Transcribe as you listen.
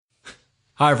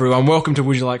Hi everyone, welcome to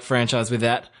Would You Like Franchise With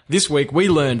That. This week we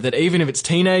learned that even if it's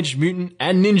Teenage Mutant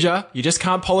and Ninja, you just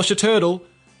can't polish a turtle.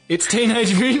 It's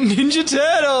Teenage Mutant Ninja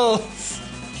Turtles!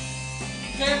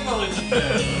 Can't polish a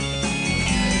turtle.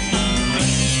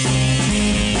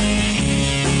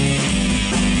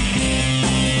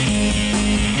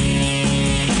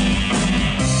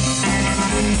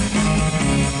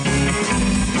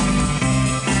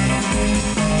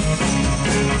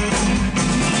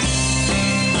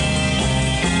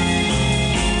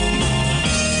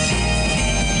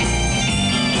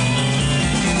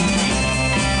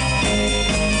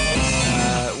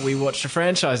 We watched a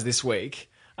franchise this week,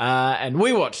 and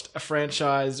we watched a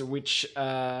franchise which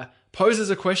poses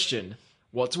a question.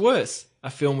 What's worse, a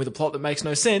film with a plot that makes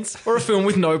no sense, or a film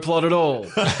with no plot at all?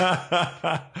 Does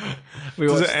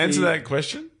it answer that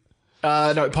question?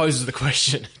 No, it poses the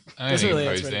question. I don't think it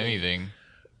posed anything.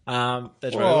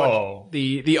 That's Whoa. right.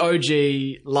 The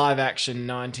OG live-action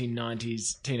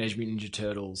 1990s Teenage Mutant Ninja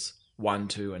Turtles 1,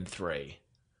 2, and 3.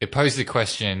 It posed the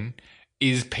question,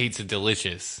 is pizza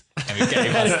delicious? And it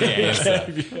gave us the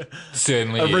answer.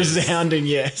 Certainly A is. resounding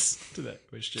yes to that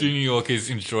question. Do New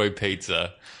Yorkers enjoy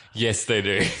pizza? Yes, they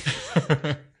do. Do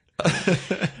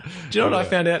you know what I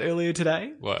found out earlier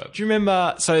today? What? Do you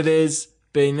remember? So there's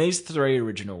been these 3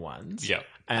 original ones. Yeah.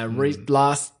 And there's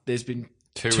been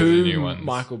Two two of the new ones.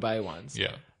 Michael Bay ones.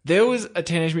 Yeah. There was a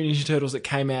Teenage Mutant Ninja Turtles that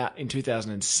came out in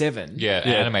 2007. Yeah,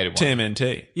 animated one.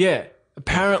 TNMT. Yeah.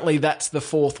 Apparently that's the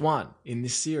 4th one in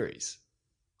this series.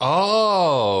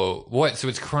 Oh, what? So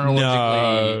it's chronologically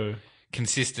No.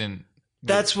 consistent.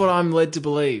 That's what I'm led to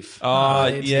believe.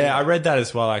 Yeah, I read that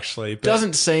as well, actually. But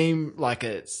Doesn't seem like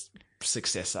a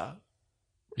successor.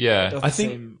 Yeah. Doesn't I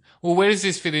think- seem... Well, where does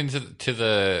this fit into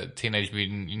the Teenage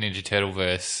Mutant Ninja Turtle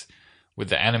verse with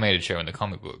the animated show and the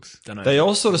comic books? Don't know. they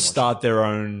all sort of start their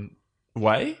own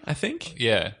way, I think.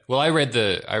 Yeah. Well, I read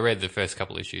the first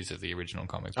couple issues of the original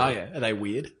comic book. Oh, yeah. Are they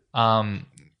weird?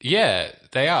 Yeah,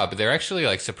 they are, but they're actually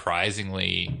like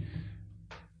surprisingly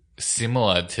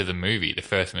similar to the movie, the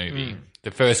first movie.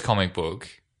 The first comic book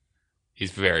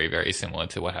is very, very similar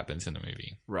to what happens in the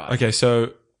movie. Right. Okay,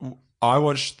 so I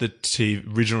watched the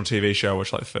original TV show. I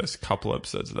watched like the first couple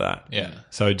episodes of that. Yeah.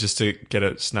 So just to get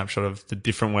a snapshot of the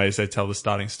different ways they tell the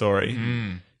starting story.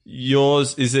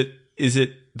 Yours, is it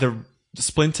the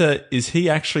Splinter, is he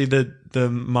actually the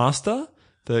master?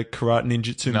 The karate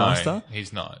ninjutsu master? No,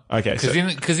 he's not. Okay,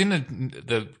 Because in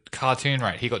the cartoon,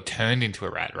 right, he got turned into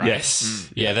a rat, right? Yes.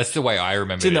 Yeah, that's the way I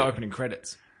remember It's in it. the opening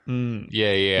credits.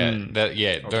 Yeah.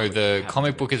 Though the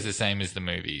comic book is the same as the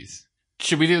movies.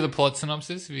 Should we do the plot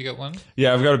synopsis? Have you got one?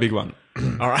 Yeah, I've got a big one.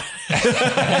 All right.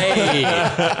 Hey!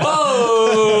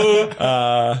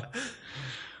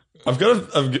 I've got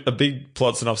a big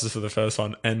plot synopsis for the first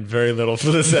one and very little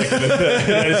for the second,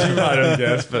 as you might have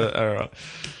guessed. But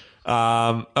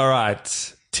all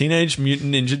right. Teenage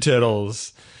Mutant Ninja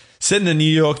Turtles, set in a New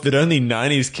York that only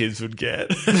 90s kids would get.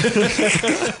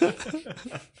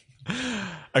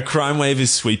 A crime wave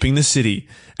is sweeping the city,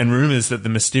 and rumors that the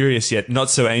mysterious yet not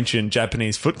so ancient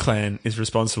Japanese Foot Clan is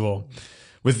responsible.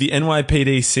 With the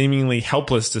NYPD seemingly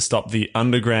helpless to stop the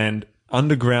underground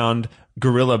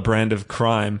guerrilla brand of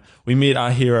crime, we meet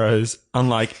our heroes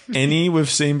unlike any we've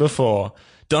seen before.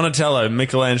 Donatello,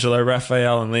 Michelangelo,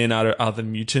 Raphael, and Leonardo are the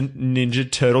Mutant Ninja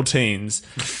Turtle teens,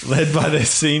 led by their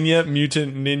senior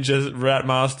mutant ninja rat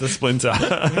master Splinter.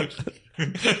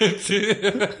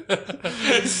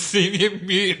 Senior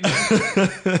mutant.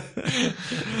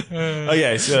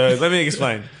 Okay, so let me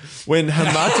explain. When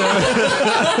Hamato...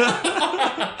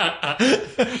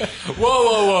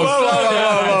 Whoa.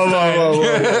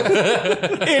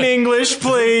 In English,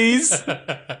 please.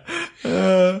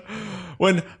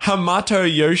 When Hamato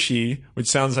Yoshi, which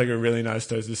sounds like a really nice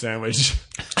toasted sandwich,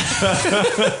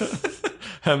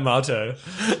 Hamato,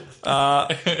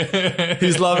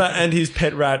 his lover and his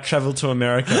pet rat travel to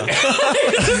America.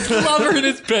 His lover and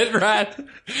his pet rat.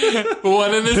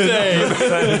 One and the same.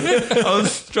 I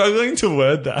was struggling to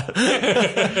word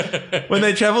that. When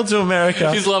they travel to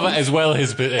America, His lover as well as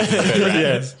his pet rat.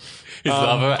 yes, His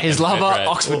lover. His and lover, pet rat.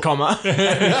 Oxford comma.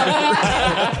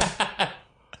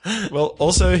 well,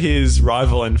 also his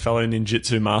rival and fellow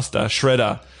ninjutsu master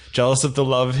Shredder, jealous of the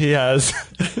love he has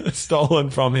stolen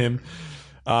from him,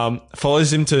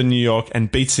 follows him to New York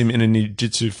and beats him in a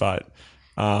ninjutsu fight.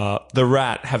 The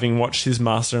rat, having watched his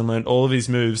master and learned all of his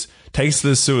moves, takes to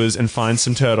the sewers and finds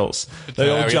some turtles. They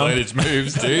all How he jump. learned his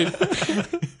moves, dude.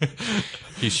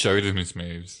 He showed him his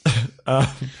moves. Yeah,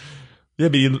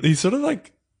 but he sort of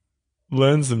like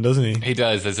learns them, doesn't he? He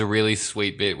does. There's a really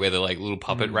sweet bit where the like little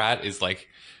puppet rat is like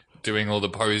doing all the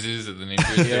poses that the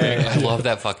ninja is doing. I love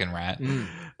that fucking rat.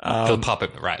 The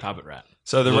puppet rat. Puppet rat.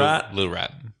 So the rat Little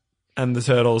rat. and the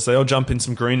turtles, they all jump in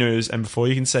some green ooze, and before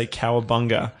you can say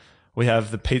cowabunga, we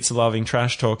have the pizza-loving,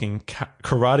 trash-talking,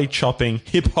 karate-chopping,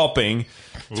 hip-hopping,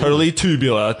 totally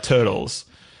tubular turtles.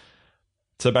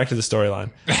 So back to the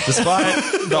storyline. Despite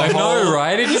the I whole, know,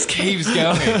 right? It just keeps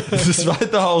going.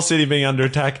 despite the whole city being under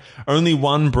attack, only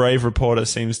one brave reporter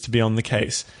seems to be on the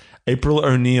case. April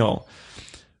O'Neil.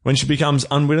 When she becomes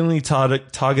unwittingly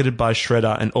targeted by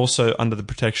Shredder and also under the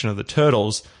protection of the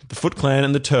Turtles, the Foot Clan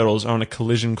and the Turtles are on a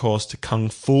collision course to kung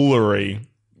foolery.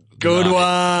 Good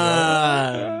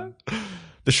one.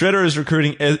 The Shredder is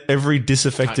recruiting every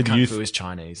disaffected Kung youth. Fu is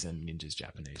Chinese and Ninja's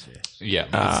Japanese. Yeah,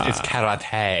 it's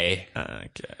karate.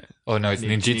 Okay. Oh, no, it's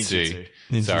ninjutsu.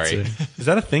 Sorry. Is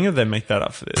that a thing or they make that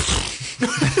up for this?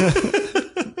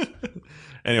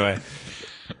 Anyway.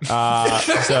 So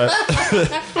the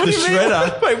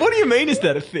Shredder. Wait, what do you mean? Is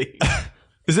that a thing?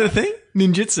 Is it a thing?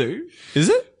 Ninjutsu? Is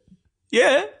it?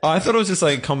 Yeah. Oh, I thought it was just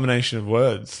like a combination of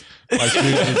words. Like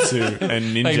jujitsu and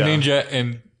ninja. Like ninja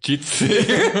and jitsu.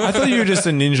 I thought you were just a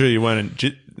ninja, you weren't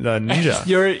a ninja.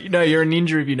 You're a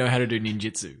ninja if you know how to do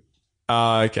ninjutsu.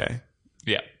 Okay.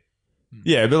 Yeah.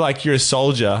 Yeah, but like you're a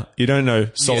soldier, you don't know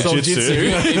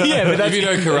soljitsu. Yeah, but If you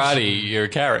know karate, you're a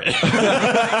carrot.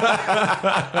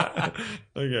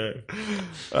 Okay.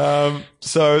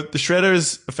 So the Shredder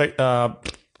is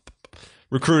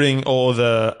recruiting all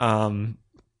the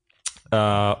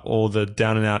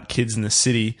down and out kids in the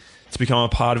city to become a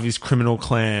part of his criminal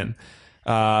clan.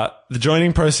 The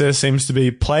joining process seems to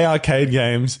be play arcade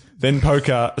games, then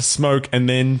poker, smoke, and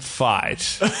then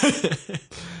fight.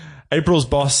 April's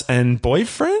boss and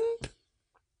boyfriend?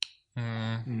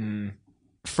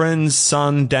 Friend's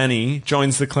son, Danny,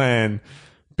 joins the clan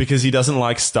because he doesn't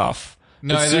like stuff.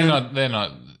 No, But they're soon- not. They're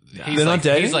not. They're not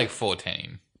dating? He's like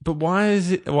 14. But why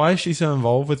is she so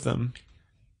involved with them?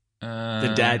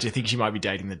 The dad, do you think she might be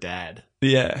dating the dad?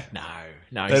 Yeah. No.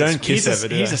 They don't kiss ever,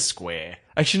 do He's they? a square.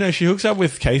 Actually, no, she hooks up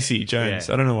with Casey Jones.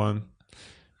 Yeah. I don't know why.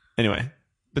 Anyway,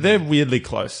 but they're weirdly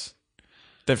close.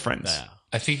 They're friends. They are.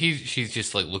 I think she's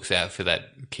just like looks out for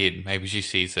that kid. Maybe she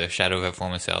sees a shadow of her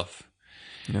former self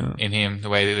in him. The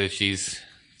way that she's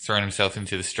thrown himself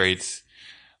into the streets,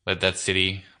 let that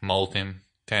city mold him,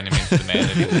 turn him into the man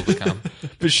that he will become.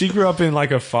 But she grew up in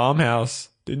like a farmhouse,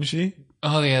 didn't she?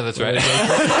 Oh yeah, that's right.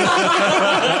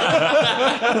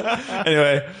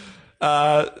 Anyway,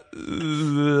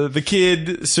 the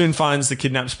kid soon finds the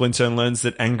kidnapped Splinter and learns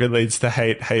that anger leads to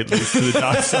hate, hate leads to the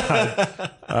dark side.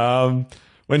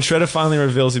 When Shredder finally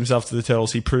reveals himself to the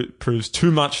Turtles, he proves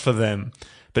too much for them.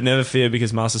 But never fear,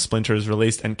 because Master Splinter is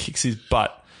released and kicks his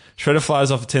butt. Shredder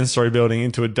flies off a 10-story building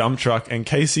into a dump truck, and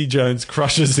Casey Jones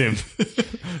crushes him.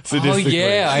 Oh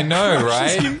yeah, I know,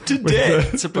 right? Him to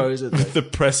death, supposedly. With the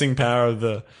pressing power of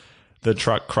the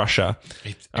truck crusher.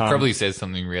 It probably says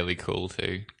something really cool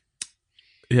too.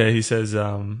 Yeah, he says,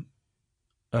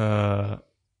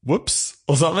 whoops,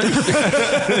 or something.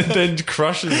 And then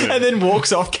crushes him. And then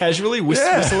walks off casually,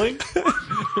 whistling.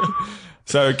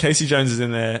 So Casey Jones is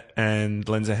in there and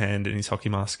lends a hand in his hockey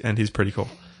mask, and he's pretty cool.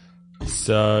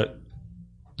 So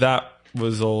that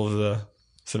was all of the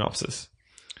synopsis.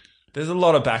 There's a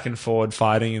lot of back and forward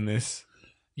fighting in this.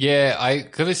 Yeah, I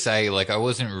gotta say, like, I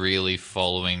wasn't really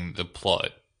following the plot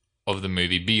of the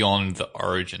movie beyond the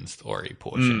origin story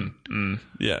portion.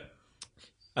 Yeah.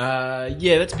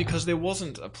 Yeah, that's because there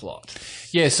wasn't a plot.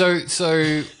 Yeah, so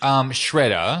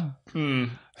Shredder,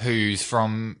 who's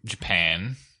from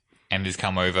Japan and has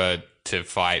come over to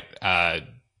fight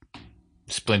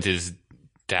Splinter's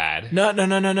dad. No.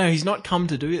 He's not come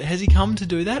to do that. Has he come to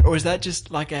do that? Or is that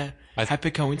just like a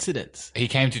happy coincidence? He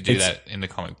came to do that in the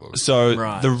comic book. So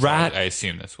Right. the rat, I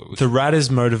assume that's what it was. the rat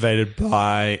is motivated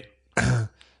by,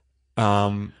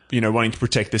 wanting to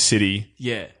protect the city.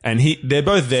 Yeah. And they're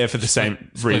both there for the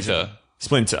same reason.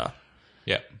 Splinter.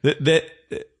 Yeah.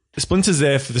 Splinter's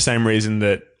there for the same reason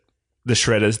that the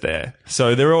Shredder's there.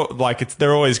 So they're all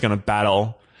they're always going to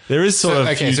battle. There is sort of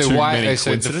okay, few so too why? many So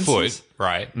the coincidences. Foot,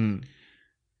 right?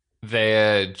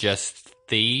 They're just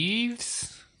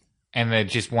thieves, and they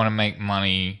just want to make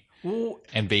money Well,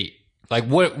 and be like,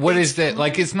 what is that?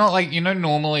 Like, it's not like,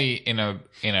 normally in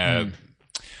a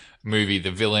movie,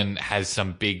 the villain has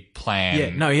some big plan. yeah.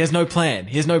 No, he has no plan.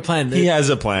 He has no plan. He has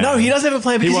a plan. No, he does have a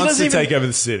plan. He Because wants to doesn't take over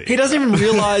the city. He doesn't even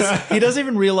realize. He doesn't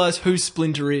even realize who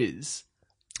Splinter is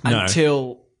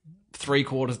until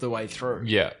 3/4 of the way through.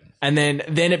 Yeah. And then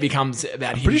it becomes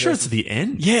about him. Pretty sure it's at the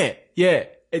end. Yeah.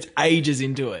 It's ages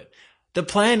into it. The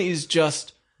plan is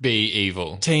just Be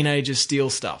evil. teenagers steal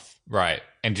stuff. Right.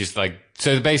 And just like,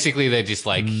 so basically they're just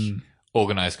like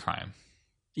organized crime.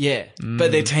 Yeah,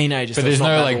 but they're teenagers. But so there's it's not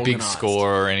no that like big organised.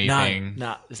 score or No, anything.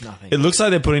 there's nothing. It looks like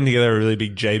they're putting together a really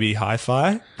big JB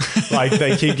hi-fi. Like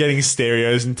they keep getting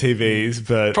stereos and TVs,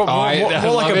 but Probably more I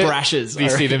like love a it. Brashes. You I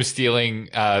see reckon. them stealing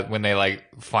when they like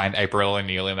find April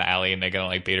O'Neil in the alley and they're gonna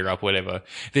like beat her up, whatever.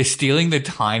 They're stealing the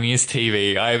tiniest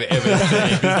TV I've ever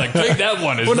seen. It's like, take that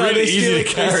one. It's really easy to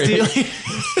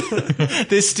carry.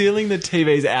 They're stealing the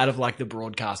TVs out of like the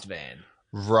broadcast van,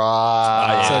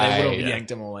 Right. so they would have yanked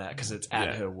them all out because it's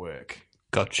at her work.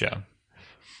 Gotcha.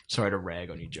 Sorry to rag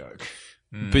on your joke.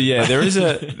 But yeah, there is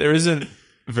a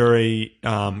very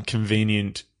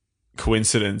convenient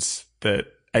coincidence that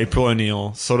April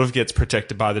O'Neil sort of gets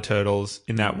protected by the turtles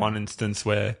in that one instance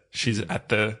where she's at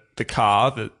the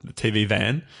car, the TV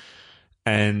van,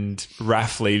 and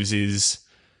Raph leaves his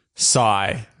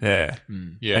Psy there.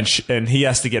 Yeah. And he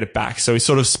has to get it back. So he's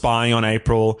sort of spying on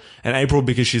April, and April,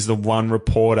 because she's the one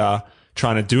reporter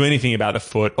trying to do anything about the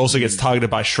foot, also gets targeted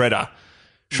by Shredder.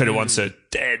 Shredder wants her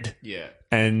dead. Yeah.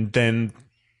 And then,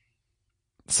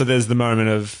 so there's the moment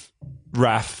of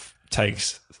Raph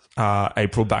takes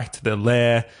April back to their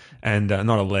lair, and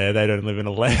not a lair, they don't live in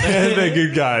a lair. They're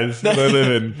good guys. They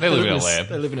live in They live in a lab.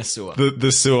 They live in a sewer.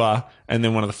 the sewer, and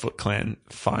then one of the Foot Clan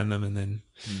find them and then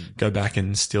go back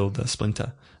and steal the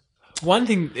splinter. One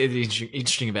thing that is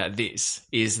interesting about this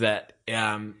is that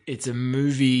it's a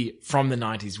movie from the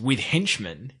 90s with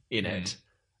henchmen in it,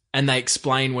 and they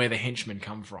explain where the henchmen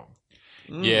come from.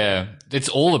 Yeah. It's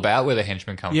all about where the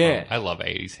henchmen come Yeah. from. I love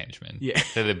 80s henchmen. Yeah.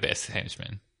 They're the best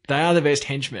henchmen. They are the best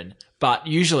henchmen, but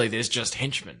usually there's just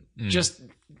henchmen. Just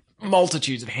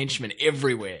multitudes of henchmen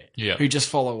everywhere Yeah. who just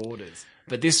follow orders.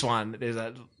 But this one, there's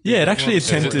a... Yeah, it actually there's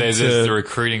attempted There's the to.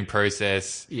 recruiting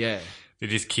process. Yeah. They're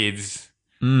just kids.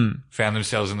 Mm. Found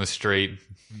themselves in the street.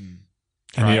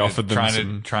 And he offered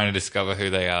them trying to discover who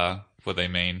they are, what they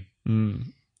mean.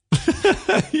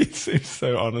 You seem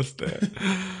so honest there.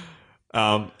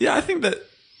 Yeah, I think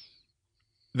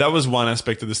that was one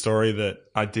aspect of the story that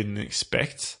I didn't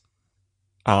expect.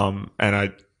 And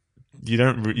you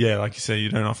don't, yeah, like you say, you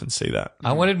don't often see that.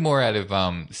 I wanted more out of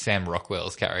Sam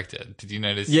Rockwell's character. Did you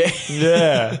notice? Yeah.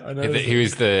 Yeah, I know. He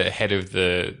was the head of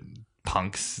the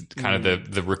punks, kind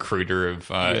of the recruiter of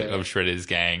Shredder's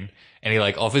gang. And he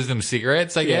like offers them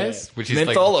cigarettes, I guess, which is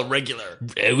menthol like, or regular.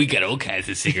 "Yeah, we got all kinds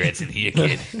of cigarettes in here,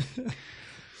 kid."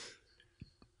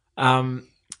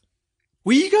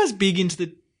 Were you guys big into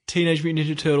the Teenage Mutant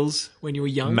Ninja Turtles when you were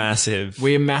young? Massive. Were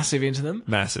you massive into them?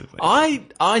 Massively.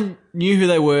 I knew who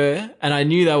they were, and I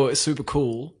knew they were super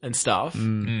cool and stuff.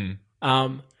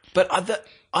 But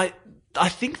I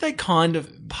think they kind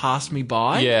of passed me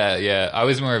by. Yeah. I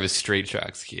was more of a Street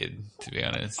Sharks kid, to be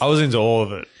honest. I was into all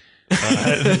of it.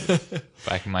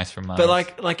 Back in Mice from Mars. But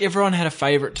like everyone had a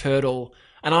favorite turtle,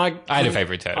 and I had a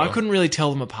favorite turtle. I couldn't really tell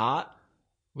them apart.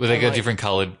 Well, they got different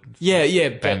coloured Yeah,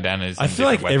 but bandanas. I and feel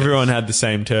like different weapons. everyone had the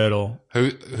same turtle.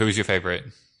 Who was your favourite?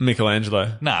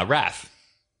 Michelangelo. Nah, Raph.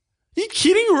 You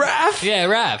kidding, Raph? Yeah,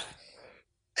 Raph.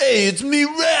 Hey, it's me,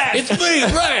 Raph. It's me,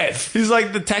 Raph. He's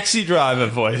like the taxi driver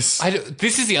voice.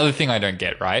 This is the other thing I don't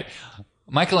get, right?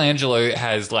 Michelangelo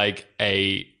has like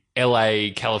a LA,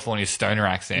 California stoner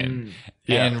accent.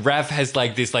 Yeah. And Raph has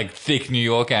like this like thick New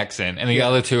York accent. And the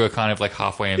other two are kind of like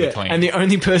halfway in yeah. between. And the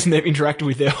only person they've interacted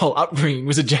with their whole upbringing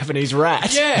was a Japanese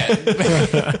rat.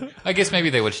 yeah. I guess maybe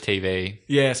they watch TV.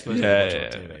 Yeah, I suppose Yeah, they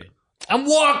watch yeah. on TV. I'm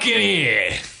walking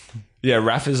here. Yeah,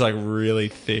 Raph is like really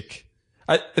thick.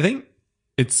 I think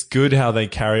it's good how they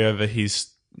carry over he's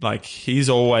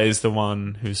always the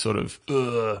one who's sort of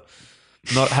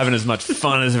not having as much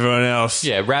fun as everyone else.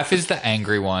 Yeah, Raph is the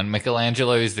angry one.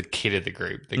 Michelangelo is the kid of the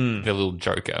group, the little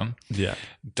joker. Yeah.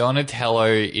 Donatello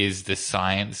is the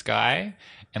science guy,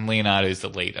 and Leonardo is the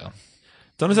leader.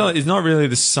 Donatello is not really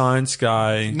the science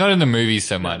guy. Not in the movies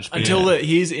so much. But Until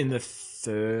he's in the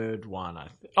third one, I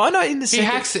think. Oh no, in the he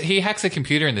second. hacks a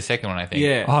computer in the second one, I think.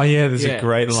 Yeah. Oh yeah, there's Yeah. a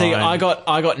great line. See, I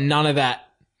got none of that.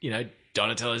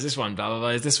 Donatello is this one, blah blah blah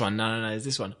is this one, no is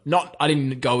this one. I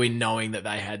didn't go in knowing that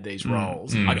they had these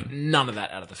roles. I got none of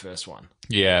that out of the first one.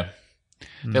 Yeah.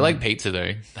 They like pizza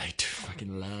though. They do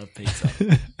fucking love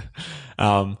pizza.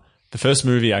 The first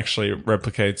movie actually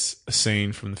replicates a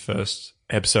scene from the first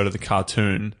episode of the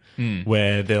cartoon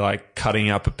where they're like cutting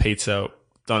up a pizza.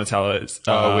 Donatello is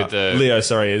Leo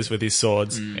is with his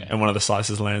swords, and one of the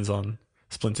slices lands on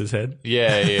Splinter's head.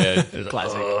 Yeah.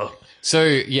 Classic. So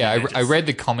yeah, I read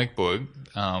the comic book,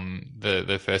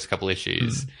 the first couple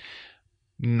issues.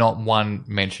 Not one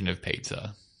mention of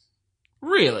pizza,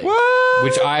 Really?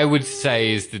 which I would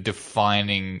say is the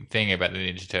defining thing about the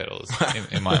Ninja Turtles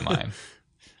in my mind.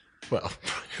 Well,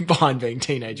 behind being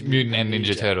Teenage Mutant and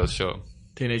Ninja Turtles, sure.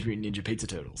 Teenage Mutant Ninja Pizza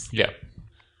Turtles. Yeah.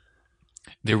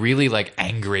 they're really like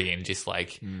angry and just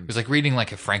like it was like reading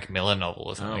like a Frank Miller novel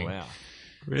or Oh, something. wow.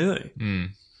 Really? Mm.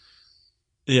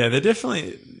 Yeah, they're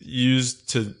definitely used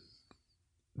to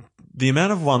the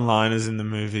amount of one-liners in the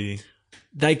movie.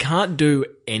 They can't do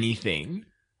anything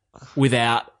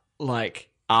without, like,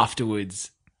 afterwards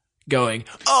going,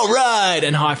 all right,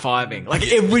 and high-fiving. Like,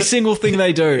 every single thing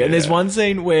they do. And there's one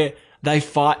scene where they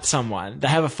fight someone. They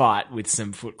have a fight with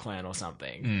some Foot Clan or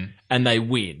something, and they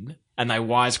win, and they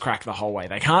wisecrack the whole way.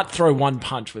 They can't throw one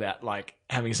punch without, like,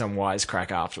 having some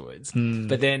wisecrack afterwards.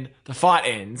 But then the fight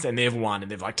ends, and they've won, and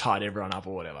they've, like, tied everyone up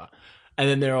or whatever. And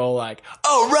then they're all like,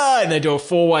 all right, and they do a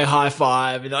 4-way high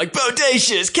five, and they're like,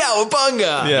 bodacious,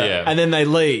 cowabunga. Yeah. And then they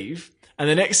leave, and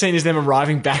the next scene is them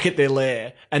arriving back at their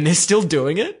lair, and they're still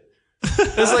doing it.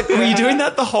 It's like, were you doing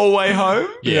that the whole way home?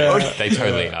 Yeah, they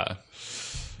totally are.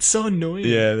 It's so annoying.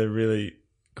 Yeah, they're really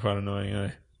quite annoying,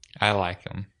 eh? I like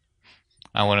them.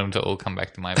 I want them to all come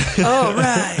back to my place. All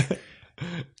right.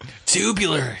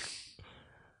 Tubular.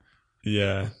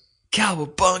 Yeah.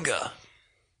 Cowabunga.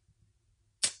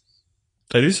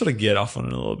 They do sort of get off on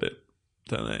it a little bit,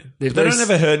 don't they? They're But they don't very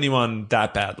ever hurt anyone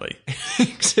that badly.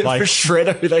 Except Like- for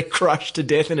Shredder, who they crushed to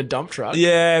death in a dump truck.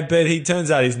 Yeah, but he turns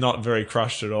out he's not very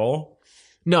crushed at all.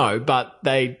 No, but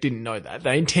they didn't know that.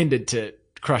 They intended to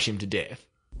crush him to death.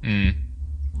 Well,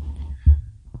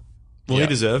 Yeah. he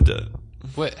deserved it.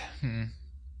 What?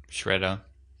 Shredder.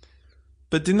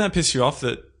 But didn't that piss you off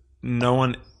that no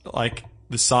one, like,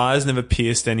 the scythes never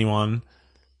pierced anyone,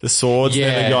 the swords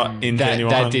never got into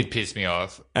anyone, that did piss me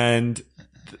off. and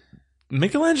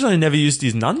Michelangelo never used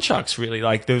his nunchucks, really.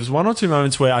 Like, there was one or two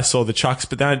moments where I saw the chucks,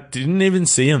 but then I didn't even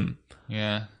see them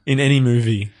Yeah. in any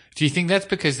movie. Do you think that's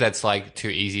because that's like too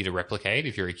easy to replicate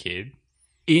if you're a kid?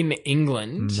 In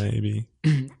England, Maybe.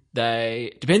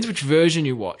 depends which version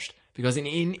you watched, because in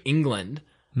England,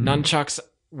 nunchucks,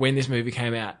 when this movie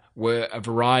came out, were a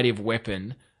variety of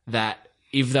weapon that,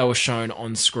 if they were shown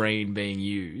on screen being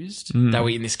used, they were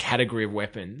in this category of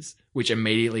weapons, which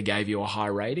immediately gave you a high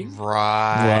rating.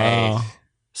 Right. Wow.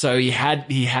 So he had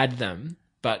them,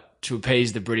 but to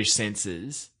appease the British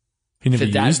censors, He never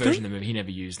for that used version them? of the movie, he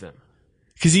never used them.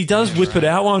 Because he does whip it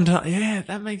out one time. Yeah,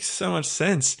 that makes so much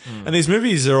sense. And these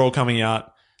movies are all coming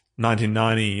out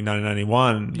 1990,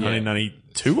 1991,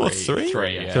 1992 or three?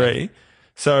 Three.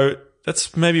 So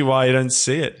that's maybe why you don't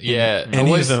see it. Yeah. in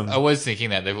any of them. I was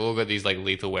thinking that they've all got these like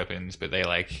lethal weapons, but they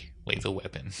like lethal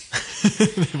weapon.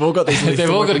 They've all got these. They've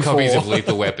all got copies of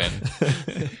Lethal Lethal Weapon.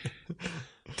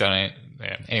 Don't I?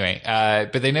 Yeah. Anyway,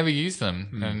 but they never use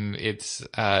them, and it's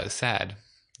sad.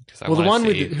 Because Well, the one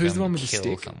with who's the one with the kill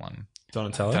stick? someone.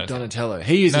 Donatello? Donatello.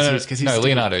 He uses his because he's no, still-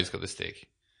 Leonardo's got the stick.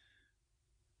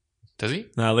 Does he?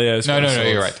 No, Leo's No, got no, the no.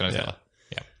 You're right, swords. Donatello.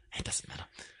 Yeah. It doesn't matter.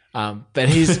 But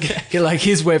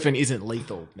his weapon isn't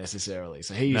lethal necessarily,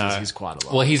 so he uses his quite a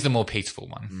lot. Well, he's the more peaceful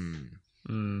one.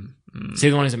 Is he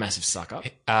the one who's a massive sucker?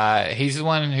 He's the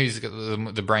one who's got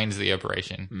the brains of the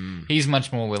operation. He's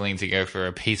much more willing to go for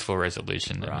a peaceful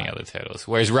resolution than the other turtles.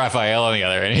 Whereas Raphael, on the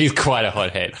other end, he's quite a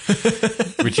hothead,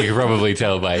 which you can probably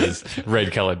tell by his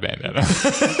red-coloured bandana.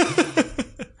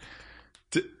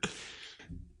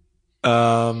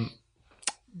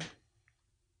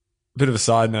 Bit of a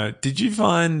side note. Did you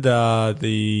find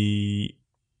it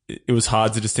was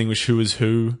hard to distinguish who was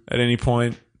who at any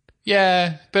point?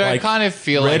 Yeah, but Like, I kind of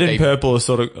feel Red like and purple are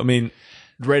sort of, I mean,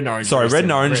 Red and orange. sorry, red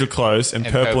and orange were close and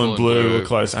purple and blue were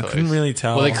close. was I couldn't really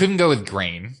tell. Well, they couldn't go with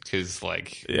green because,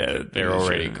 like, Yeah, they're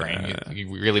already sure. green. You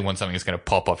really want something that's going to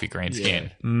pop off your green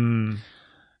skin.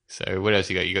 So what else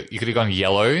you got? You could have gone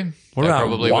yellow. What That about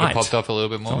probably would white? have popped off a little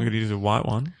bit more. Someone could use a white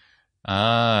one.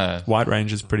 Ah, White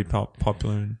range is pretty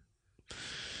popular.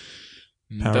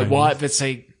 In Power But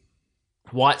Rangers.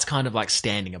 white's kind of like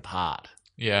standing apart.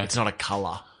 yeah. It's not a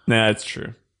color. Nah, it's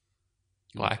true.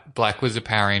 Black was a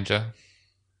Power Ranger.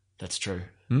 That's true.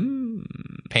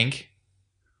 Pink.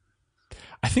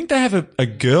 I think they have a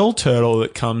girl turtle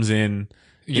that comes in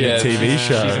a TV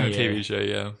show. She's in a Yeah. TV show.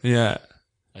 Yeah, Yeah.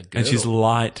 A And she's girdle.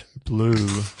 light blue.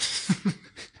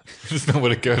 that's not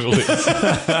what a girdle is.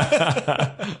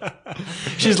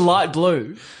 She's light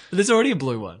blue, but there's already a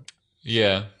blue one.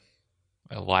 Yeah,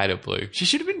 a lighter blue. She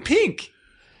should have been pink.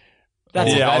 That's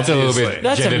Yeah, That's a little obviously. bit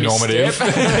That's a gender normative.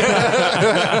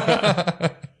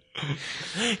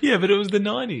 yeah, but it was the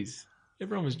 90s.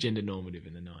 Everyone was gender normative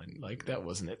in the 90s. Like, that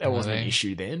wasn't it. That wasn't an they?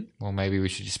 issue then. Well, maybe we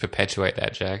should just perpetuate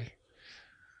that, Jack.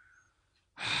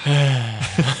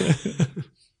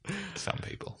 Some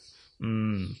people.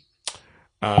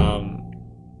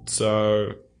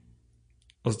 So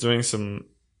I was doing some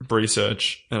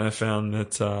research and I found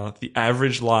that the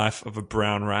average life of a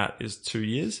brown rat is 2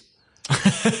 years.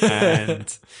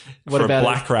 And What for a about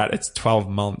black rat, it's 12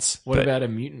 months. What But- about a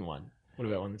mutant one? What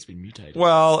about one that's been mutated?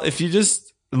 Well, if you're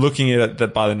just looking at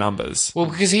it by the numbers. Well,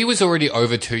 because he was already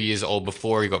over 2 years old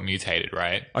before he got mutated,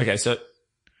 right? Okay, so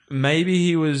maybe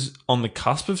he was on the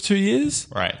cusp of 2 years.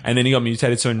 Right. And then he got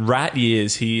mutated. So in rat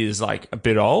years, he is like a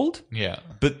bit old. Yeah.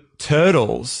 But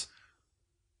turtles,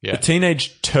 Yeah. the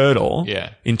teenage turtle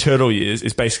Yeah. in turtle years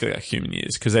is basically like human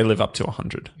years because they live up to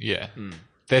 100. Yeah.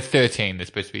 They're 13. They're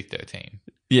supposed to be 13.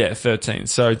 Yeah, 13.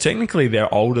 So technically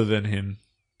they're older than him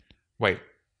Wait.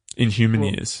 in human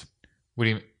years. What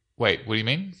do you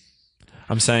mean?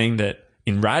 I'm saying that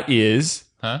in rat years,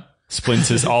 Huh?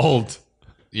 Splinter's old.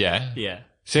 Yeah. Yeah.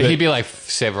 So he'd be like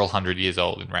several hundred years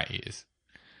old in rat years.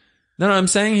 No, I'm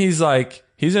saying he's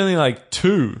only like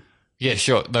 2. Yeah,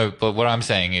 sure. No, but what I'm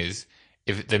saying is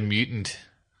if the mutagenic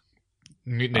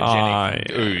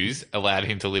ooze allowed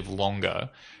him to live longer,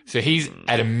 so he's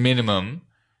at a minimum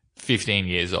 15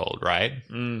 years old, right?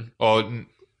 Or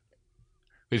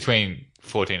between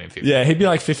 14 and 15. Yeah, he'd be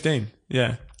like 15.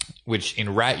 Yeah. Which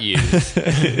in rat years,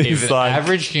 if an like-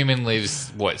 average human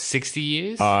lives, 60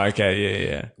 years? Oh, okay.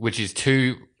 Yeah. Which is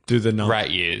 2 Do the number.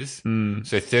 rat years.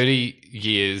 So 30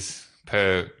 years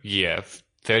per year.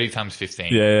 30 times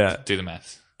 15. Yeah. Do the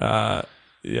maths. Yeah,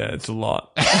 it's a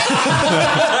lot.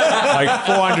 Like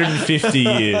 450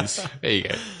 years. There you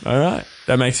go. All right.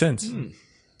 That makes sense.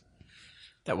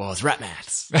 That was rat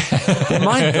maths.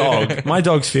 My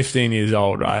dog's 15 years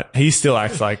old, right? He still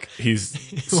acts like he's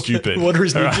stupid. What are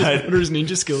his ninja, right? what are his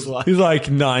ninja skills like? He's like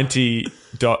 90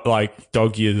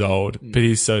 dog years old, but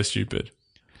he's so stupid.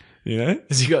 You know?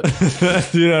 Has he got?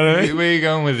 You know what I mean? Where are you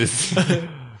going with this?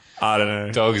 I don't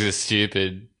know. Dogs are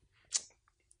stupid.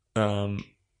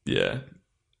 Yeah.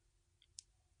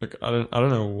 Look, I don't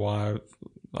know why.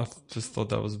 I just thought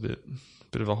that was a bit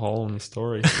of a hole in the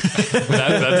story.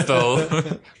 That's the whole.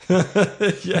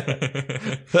 Yeah,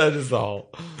 that is the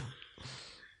hole.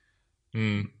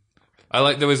 I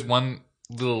like, there was one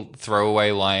little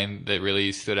throwaway line that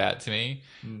really stood out to me.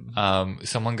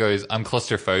 Someone goes, "I'm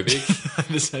claustrophobic."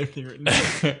 The same thing written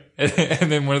down.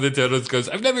 And then one of the turtles goes,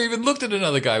 "I've never even looked at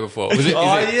another guy before." Was it?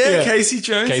 Yeah, Casey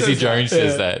Jones. Casey says Jones that.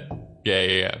 says that.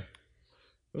 Yeah.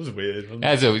 That was weird. Wasn't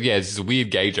it? It's just a weird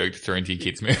gay joke to throw into your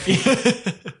kids' movie.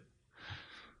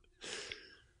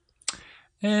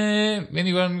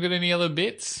 Anyone got any other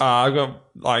bits? I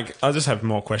just have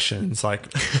more questions. Like,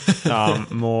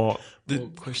 more.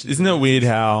 questions. Isn't it weird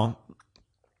how,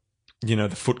 the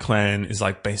Foot Clan is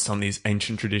like based on these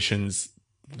ancient traditions,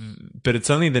 but it's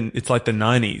like the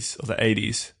 90s or the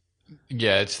 80s.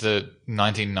 Yeah, it's the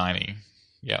 1990.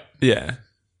 Yeah. Yeah.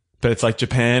 But it's like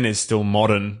Japan is still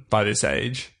modern by this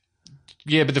age.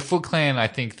 Yeah, but the Foot Clan, I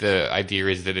think the idea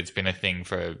is that it's been a thing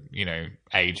for,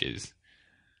 ages.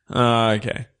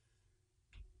 Okay.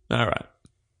 All right.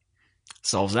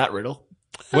 Solves that riddle.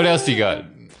 What else do you got?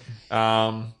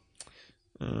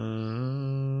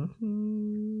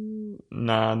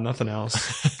 Nah, nothing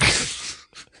else.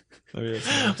 Maybe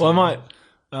that's- Well, I might.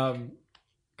 Can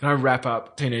I wrap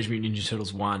up Teenage Mutant Ninja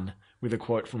Turtles 1 with a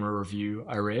quote from a review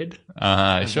I read?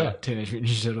 Sure. about Teenage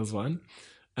Mutant Ninja Turtles 1.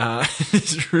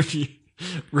 This review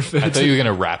referred I thought to. you were going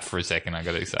to rap for a second. I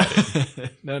got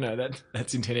excited. No,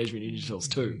 that's in Teenage Mutant Ninja Turtles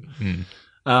 2.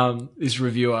 This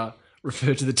reviewer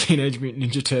referred to the Teenage Mutant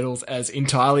Ninja Turtles as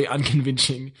entirely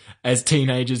unconvincing as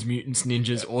teenagers, mutants,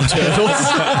 ninjas, or turtles.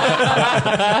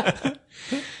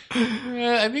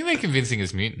 I think they're convincing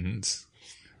as mutants.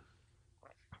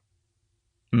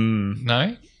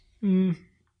 No?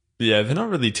 Yeah, they're not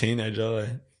really teenage, are they?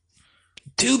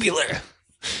 Tubular.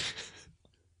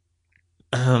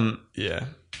 Yeah.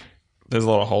 There's a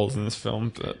lot of holes in this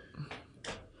film, but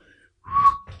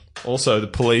also the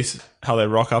police, how they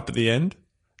rock up at the end.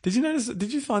 Did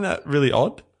you find that really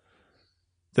odd?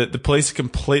 That the police are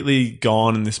completely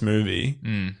gone in this movie,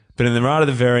 but right at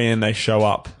the very end they show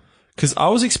up. Because I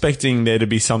was expecting there to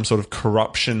be some sort of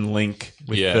corruption link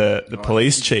with the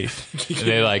police chief. And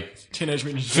they're like, Teenage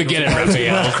Mutant Ninja forget Turtles everything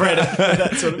else. credit for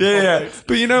that sort of Yeah. context.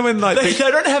 But when like They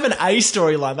don't have an A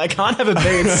storyline. They can't have a B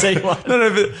and C one. No,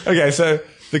 but okay, so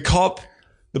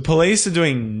the police are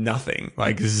doing nothing,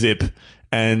 like zip,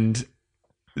 and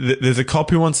there's a cop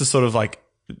who wants to sort of like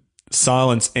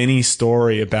silence any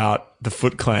story about the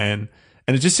Foot Clan,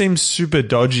 and it just seems super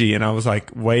dodgy, and I was like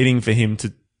waiting for him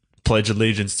to pledge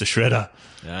allegiance to Shredder.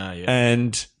 Ah, yeah.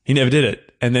 And he never did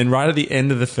it. And then right at the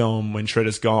end of the film, when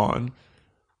Shredder's gone,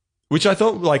 which I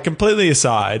thought, like, completely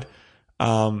aside,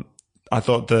 I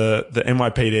thought the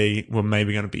NYPD were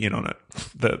maybe going to be in on it,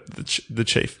 the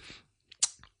chief,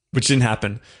 which didn't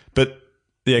happen. But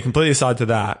yeah, completely aside to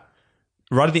that,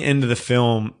 right at the end of the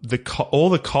film, all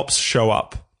the cops show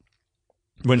up,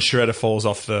 when Shredder falls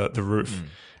off the roof.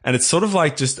 And it's sort of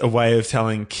like just a way of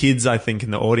telling kids, I think,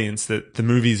 in the audience that the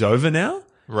movie's over now.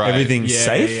 Right. Everything's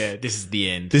safe. Yeah, this is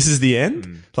the end. This is the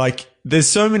end. Like, there's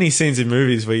so many scenes in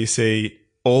movies where you see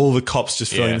all the cops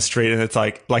just filling the street, and it's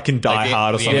like in Die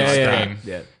Hard or something like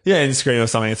that. Yeah, in Scream or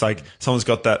something. It's like someone's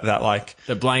got that like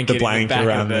the blanket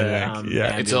around their neck.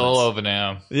 Yeah, It's all over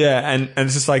now. Yeah, and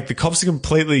it's just like the cops are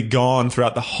completely gone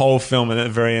throughout the whole film, and at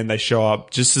the very end they show up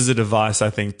just as a device,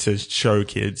 I think, to show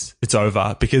kids it's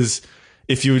over. Because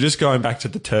if you were just going back to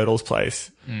the Turtles place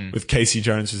with Casey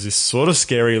Jones, who's this sort of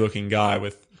scary looking guy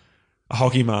with a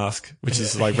hockey mask, which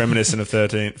is like reminiscent of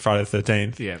Friday the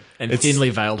 13th. Yeah, and thinly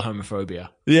veiled homophobia.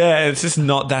 Yeah, it's just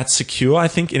not that secure, I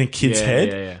think, in a kid's head.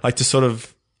 Yeah. Like to sort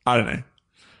of, I don't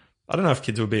know if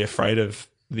kids would be afraid of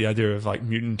the idea of like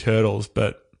mutant turtles,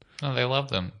 but Oh, they love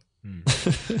them.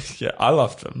 yeah, I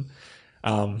loved them.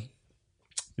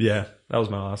 Yeah, that was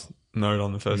my last note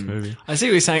on the first movie. I see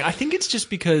what you're saying. I think it's just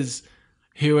because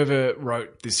whoever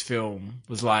wrote this film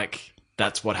was like,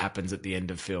 that's what happens at the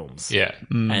end of films. Yeah.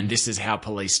 And this is how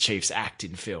police chiefs act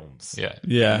in films. Yeah.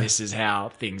 Yeah. And this is how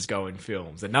things go in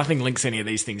films. And nothing links any of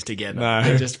these things together. No.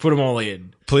 They just put them all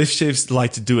in. Police chiefs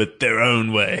like to do it their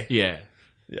own way. Yeah.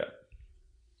 Yeah.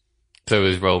 So it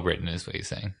was well written, is what you're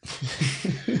saying.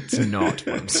 It's not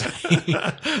what I'm saying.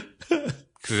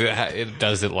 Because it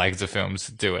does it like the films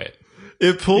do it.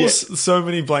 It pulls so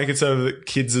many blankets over the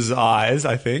kids' eyes,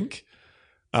 I think.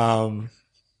 But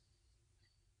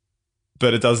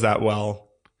it does that well.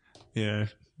 Yeah.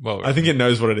 Well, I think it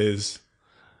knows what it is.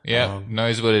 yeah,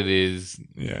 knows what it is.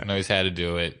 Yeah. Knows how to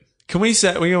do it. Can we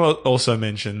also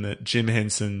mention that Jim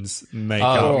Henson's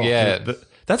makeup? Oh, yeah. That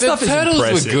The stuff is turtles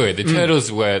impressive. were good. The turtles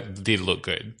did look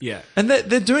good. Yeah. And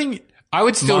they're doing I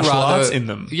would still martial rather arts in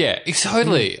them. Yeah,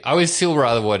 totally. I would still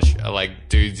rather watch like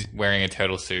dudes wearing a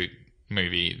turtle suit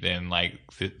movie than like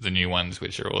the new ones,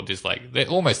 which are all just like they're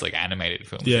almost like animated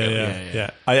films. Yeah.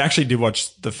 I actually did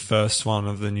watch the first one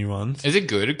of the new ones. Is it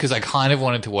good? Because I kind of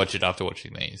wanted to watch it after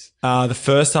watching these. The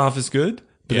first half is good,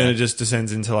 but Yeah. then it just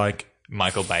descends into like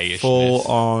Michael Bay-ish. full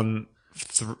on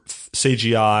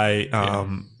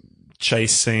CGI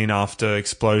chase scene after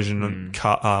explosion and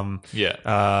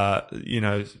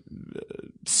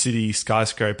city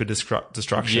skyscraper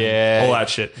destruction, Yeah. all that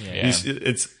shit. Yeah.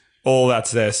 It's all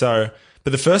that's there. So,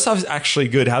 but the first half is actually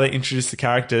good. How they introduce the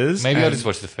characters, Maybe I'll and, just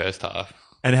watch the first half.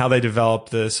 and how they develop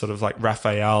the sort of like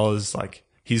Raphael is like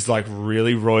he's like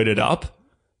really roided up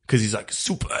because he's like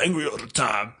super angry all the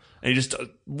time and he just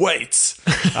waits.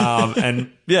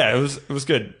 And yeah, it was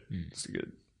good. It's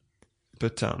good.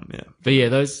 But yeah. But yeah,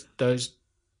 those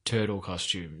turtle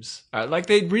costumes are like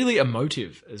they're really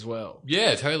emotive as well.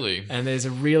 Yeah, totally. And there's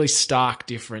a really stark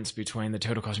difference between the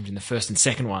turtle costumes in the first and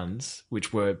second ones,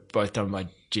 which were both done by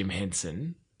Jim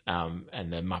Henson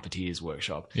and the Muppeteers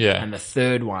Workshop. Yeah. And the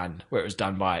third one, where it was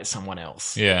done by someone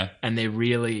else. Yeah. And they're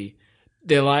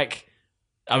like,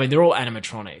 I mean, they're all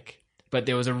animatronic, but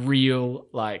there was a real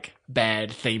like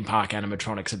bad theme park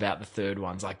animatronics about the third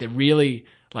ones. Like they're really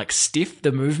like stiff,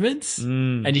 the movements,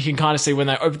 and you can kind of see when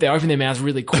they open their mouths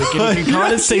really quick, and you can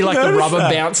kind of see like the rubber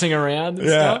bouncing around and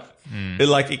stuff. It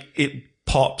like it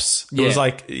pops. It was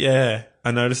like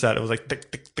I noticed that. It was like tick,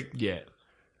 tick, tick. Yeah.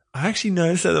 I actually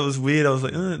noticed that was weird. I was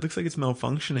like, it looks like it's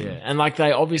malfunctioning. Yeah, and like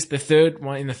they obviously the third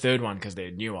one because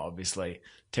they're newer, obviously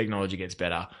technology gets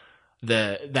better.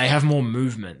 They have more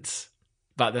movements,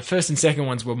 but the first and second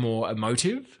ones were more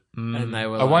emotive, and they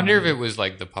were. I wonder if it was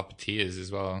like the puppeteers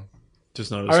as well. Just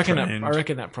not as I trained.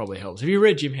 reckon that probably helps. Have you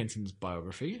read Jim Henson's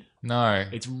biography? No.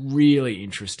 It's really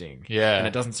interesting. Yeah. And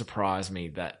it doesn't surprise me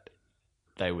that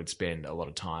they would spend a lot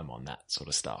of time on that sort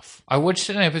of stuff. I watched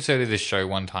an episode of this show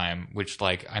one time, which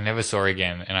like I never saw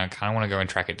again, and I kind of want to go and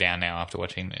track it down now after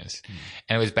watching this.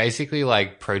 And it was basically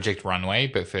like Project Runway,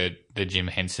 but for the Jim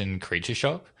Henson Creature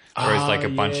Shop, where it's like a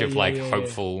bunch of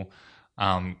hopeful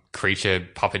creature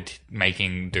puppet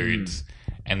making dudes.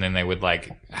 And then they would like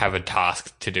have a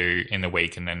task to do in the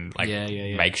week and then like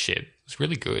make shit. It's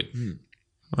really good.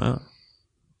 Wow.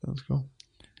 That's cool.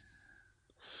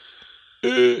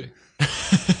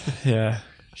 Yeah.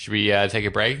 Should we take a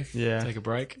break? Yeah. Take a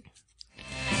break.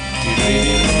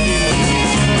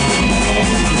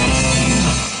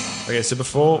 Okay, so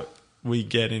before we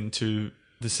get into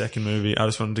the second movie, I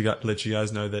just wanted to let you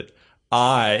guys know that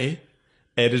I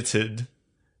edited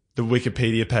the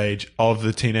Wikipedia page of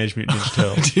the Teenage Mutant Ninja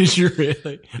Turtles. Did you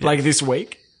really? Like this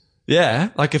week? Yeah,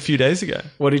 like a few days ago.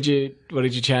 What did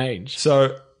you change?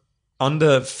 So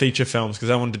under feature films, because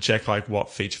I wanted to check like what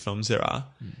feature films there are,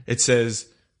 it says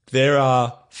there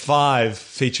are 5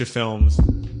 feature films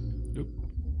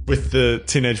with the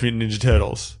Teenage Mutant Ninja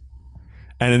Turtles.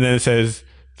 And then it says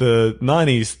the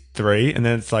 90s 3, and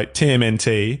then it's like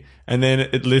TMNT, and then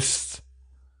it lists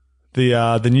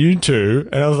the new 2,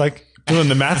 and I was like doing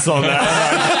the maths on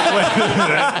that.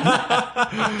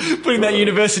 Putting that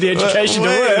university education to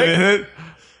Wait a work. minute.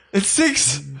 It's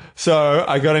 6. So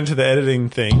I got into the editing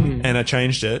thing and I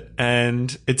changed it,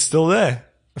 and it's still there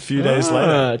a few days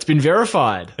later. It's been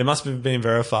verified. It must have been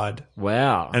verified.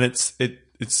 Wow. And it's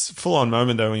full on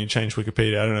moment though when you change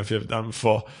Wikipedia. I don't know if you've done it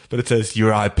before, but it says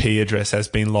your IP address has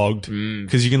been logged,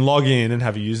 because you can log in and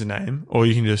have a username, or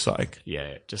you can just like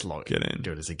Just log Get in.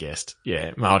 Do it as a guest.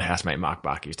 Yeah. My old housemate Mark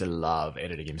Barker used to love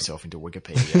editing himself into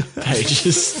Wikipedia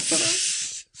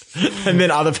pages. And then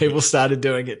other people started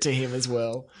doing it to him as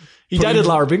well. He dated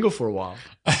Lara Bingle for a while.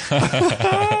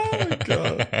 oh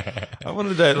God. I want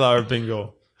to date Lara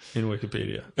Bingle in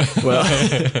Wikipedia. Well,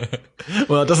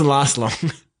 it doesn't last long.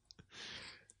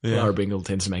 Yeah. Lara Bingle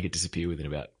tends to make it disappear within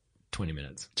about 20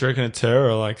 minutes. Do you reckon it's her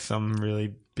or like some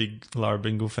really big Lara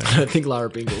Bingle fan? I think Lara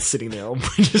Bingle's sitting there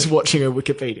just watching her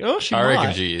Wikipedia. Oh, she I might.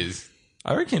 reckon she is.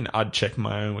 I reckon I'd check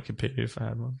my own Wikipedia if I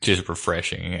had one. Just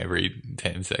refreshing every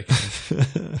 10 seconds.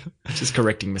 Just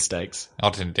correcting mistakes. I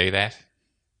didn't do that.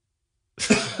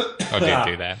 I did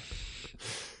do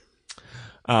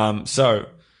that. So,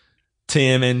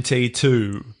 TMNT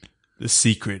 2, The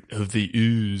Secret of the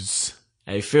Ooze.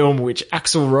 A film which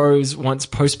Axl Rose once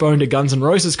postponed a Guns N'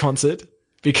 Roses concert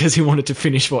because he wanted to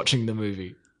finish watching the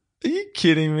movie. Are you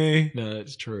kidding me? No,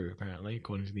 it's true, apparently,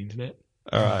 according to the internet.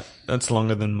 All right. That's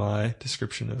longer than my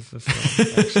description of the film,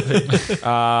 actually.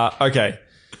 Okay.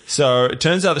 So, it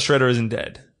turns out the Shredder isn't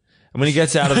dead. And when he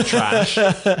gets out of the trash,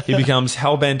 he becomes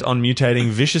hell-bent on mutating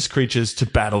vicious creatures to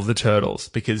battle the Turtles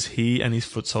because he and his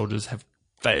foot soldiers have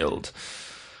failed.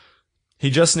 He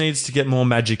just needs to get more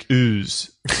magic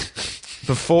ooze.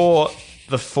 Before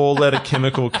the 4-letter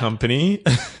chemical company...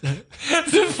 The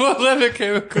 4-letter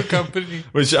chemical company.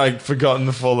 Which I've forgotten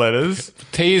the 4 letters.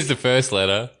 T is the first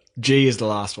letter. G is the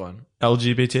last one.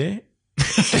 LGBT?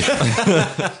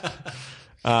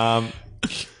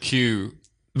 Q.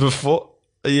 Before...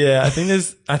 Yeah,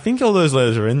 I think all those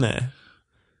letters are in there.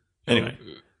 Anyway.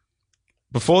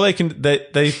 Before they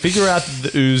figure out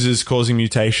that the ooze is causing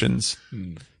mutations.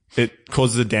 It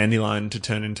causes a dandelion to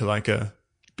turn into like a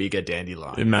Bigger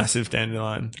dandelion. a massive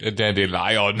dandelion. A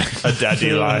dandelion. A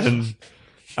dandelion.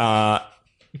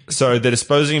 So they're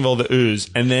disposing of all the ooze,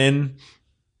 and then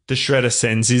the Shredder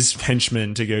sends his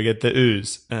henchmen to go get the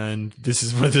ooze. And this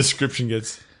is where the description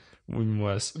gets even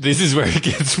worse. This is where it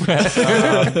gets worse.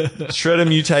 Shredder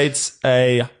mutates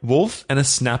a wolf and a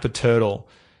snapper turtle,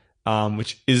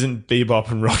 which isn't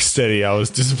Bebop and Rocksteady. I was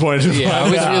disappointed Yeah, by I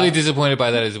was that. really disappointed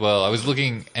by that as well. I was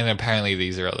looking, and apparently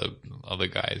these are other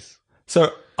guys.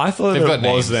 So I thought They've it got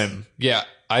was names. them. Yeah,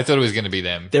 I thought it was going to be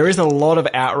them. There is a lot of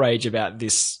outrage about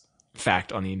this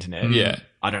fact on the internet. Yeah.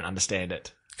 I don't understand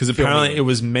it. Because apparently it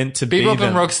was meant to be Bebop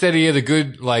them. and Rocksteady are the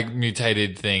good, like,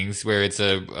 mutated things where it's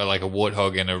like a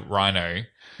warthog and a rhino.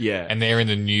 Yeah. And they're in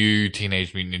the new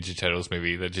Teenage Mutant Ninja Turtles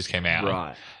movie that just came out.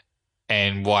 Right.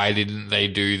 And why didn't they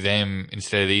do them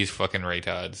instead of these fucking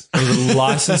retards? It was a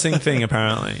licensing thing,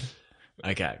 apparently.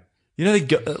 Okay. You know, they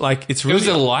go, like, it's It really... was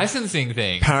a licensing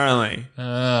thing. apparently.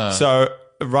 Ah. So,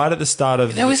 right at the start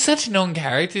of... They were such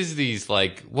non-characters, these,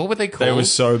 like, what were they called? They were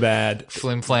so bad.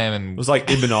 Flim Flam and It was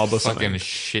like Ibn Ob or fucking something.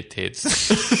 shit tits.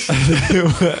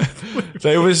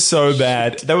 They were so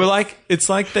bad. They were like... It's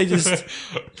like they just...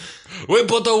 We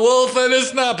put a wolf and a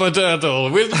snapper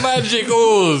turtle with magic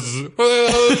ooze. Come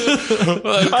out,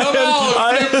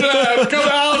 Flim Flam, come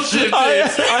out, shit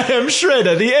tits. I am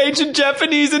Shredder, the ancient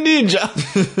Japanese ninja.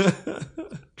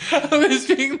 I was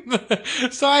being the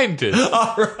scientist.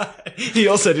 All right. He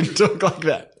also didn't talk like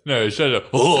that. No, shut up.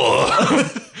 Oh.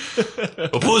 I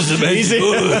put some magic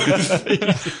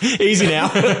ooze. Easy now.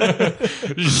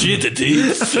 Shit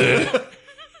tits.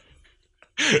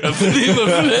 I'm feeling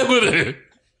the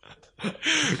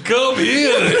come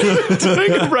here.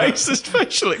 Doing a racist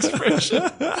facial expression.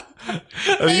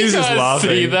 He's just laughing.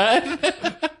 See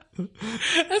that?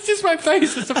 That's just my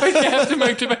face. It's the face you have to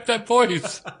make that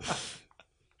voice.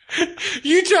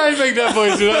 You try and make that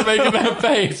voice without making that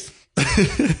face.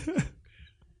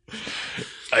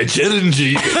 I challenge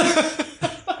you.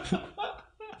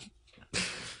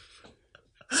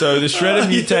 So the Shredder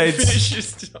mutates... Finish your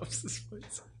synopsis,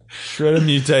 please. Shredder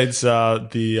mutates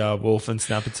the wolf and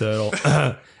snapper turtle.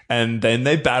 And then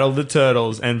they battle the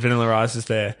turtles, and Vanilla Ice is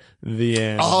there. The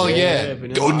end. Oh, yeah.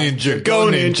 Go ninja, go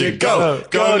ninja, go.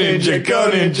 Go ninja,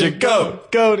 go ninja, go.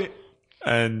 Go ninja.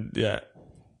 And yeah.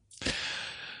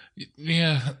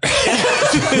 Yeah.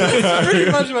 That's pretty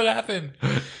much what happened.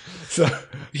 So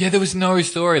Yeah, there was no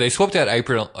story. They swapped out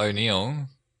April O'Neil.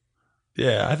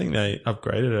 Yeah, I think they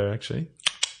upgraded her, actually.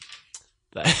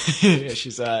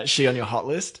 She's she on your hot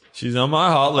list? She's on my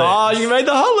hot list. Oh, you made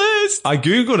the hot list. I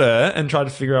Googled her and tried to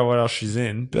figure out what else she's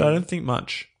in, but I don't think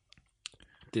much.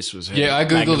 This was her. Yeah, I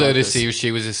googled her to opus. see if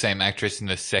she was the same actress in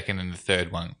the second and the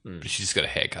third one, but she just got a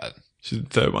haircut. She's the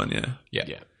third one, yeah. Yeah.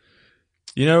 Yeah.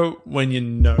 You know when you're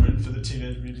known for the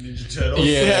Teenage Mutant Ninja Turtles?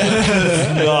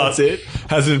 Yeah. That's it.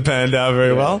 Hasn't panned out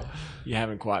very well. You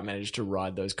haven't quite managed to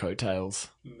ride those coattails.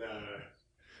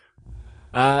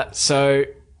 No. So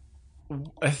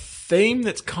a theme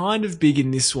that's kind of big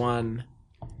in this one,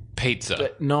 Pizza.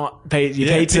 but not Yeah,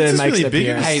 pizza pizza's makes really an big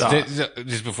in appearance. this. Hey,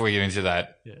 just before we get into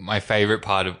that, my favorite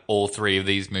part of all three of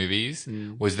these movies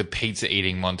was the pizza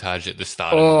eating montage at the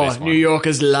start of Oh, this one. New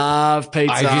Yorkers love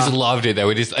pizza. I just loved it.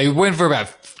 It went for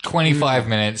about 25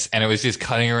 minutes and it was just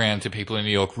cutting around to people in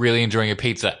New York really enjoying a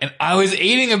pizza. And I was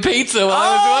eating a pizza while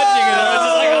I was watching it. I was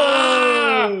just like, ah!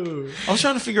 I was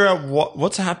trying to figure out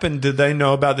what's happened. Did they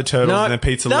know about the turtles No. and their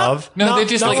pizza No. love? No, No, they're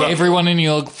just no, like no. everyone in New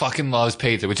York fucking loves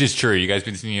pizza, which is true. You guys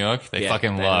been to New York? They Yeah,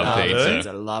 fucking they love love pizza.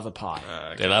 pizza. Love a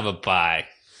pie. They love a pie.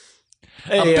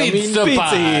 Hey, A I mean, pizza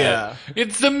pie. here.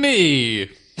 It's the me,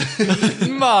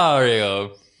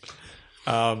 Mario.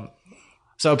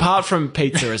 So apart from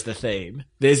pizza as the theme,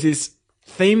 there's this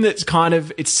theme that's kind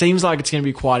of, it seems like it's going to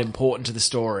be quite important to the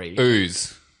story.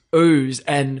 Ooze. Ooze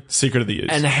and Secret of the Ooze.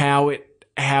 and how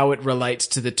it relates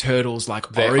to the turtles, like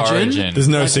Their origin. There's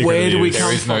no Like, secret where of the do we Ooze. come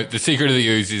There is from? no. The secret of the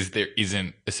ooze is there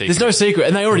isn't a secret. There's no secret,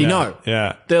 and they already know.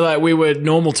 Yeah. They're like, we were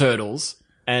normal turtles,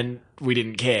 and we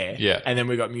didn't care. Yeah. And then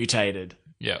we got mutated.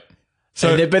 Yeah.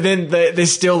 So, But then they're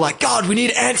still like, God, we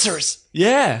need answers.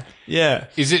 yeah. Yeah.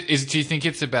 Do you think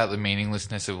it's about the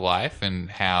meaninglessness of life and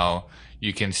how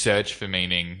you can search for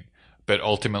meaning, but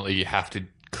ultimately you have to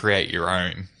create your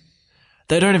own?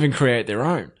 They don't even create their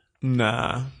own.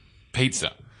 Nah.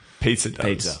 Pizza. Pizza does.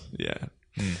 Pizza. Yeah.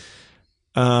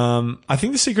 I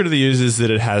think the secret of the Ooze is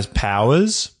that it has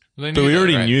powers, Well, they but knew we that,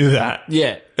 already right? knew that.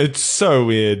 Yeah. It's so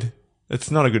weird. It's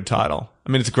not a good title.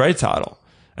 I mean, it's a great title.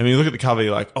 I mean, you look at the cover,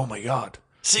 you're like, oh my God.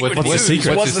 Secret What's the Ooze.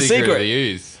 secret? What's the secret of the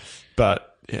ooze?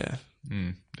 But yeah.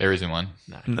 There isn't one.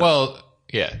 No. Well,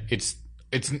 yeah, it's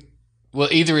well,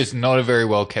 either it's not a very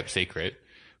well kept secret,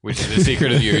 which is the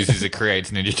secret of the ooze is it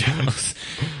creates Ninja Turtles,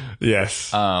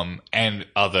 Yes. and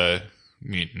other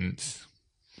mutants.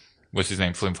 What's his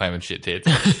name? Flim Flam and Shit Tits.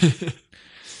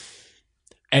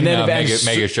 And then Mega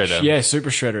Shredder. Yeah, Super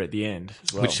Shredder at the end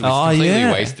as well. Which was completely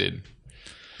yeah. wasted.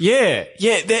 Yeah.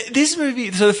 This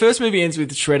movie, so the first movie ends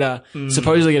with Shredder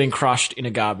supposedly getting crushed in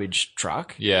a garbage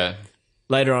truck. Yeah.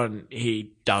 Later on,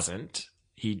 he doesn't.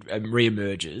 He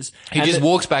reemerges. He And just the-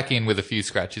 walks back in with a few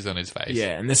scratches on his face.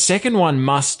 Yeah, and the second one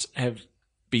must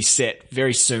be set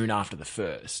very soon after the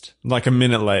first. Like a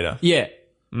minute later. Yeah.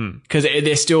 Because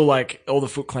they're still like, all the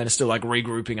Foot Clan are still like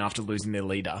regrouping after losing their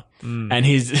leader. And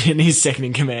his second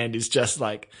in command is just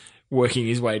like working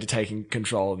his way to taking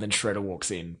control, and then Shredder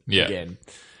walks in again.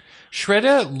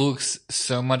 Shredder looks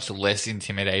so much less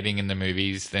intimidating in the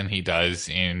movies than he does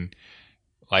in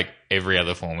like every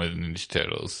other form of the Ninja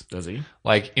Turtles. Does he?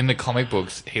 Like in the comic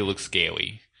books, he looks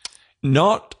scary.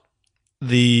 Not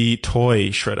the toy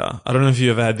Shredder. I don't know if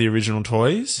you ever had the original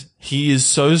toys. He is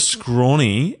so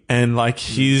scrawny and like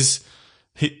the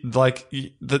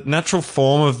natural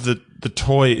form of the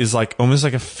toy is like almost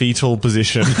like a fetal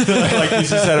position. Like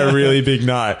he's just had a really big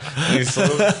night. And he's sort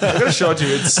of, I'm going to show it to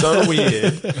you. It's so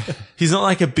weird. He's not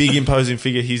like a big imposing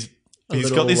figure. He's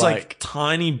little, got this like like-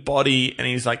 tiny body and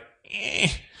he's like, eh.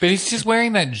 But he's just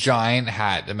wearing that giant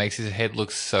hat that makes his head look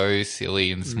so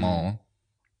silly and small.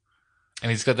 And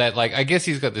he's got that, like, I guess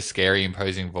he's got the scary,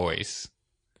 imposing voice.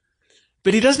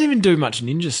 But he doesn't even do much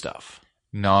ninja stuff.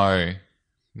 No,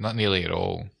 not nearly at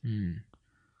all.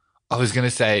 I was going to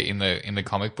say in the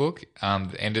comic book,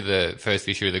 the end of the first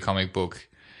issue of the comic book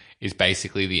is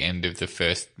basically the end of the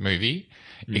first movie,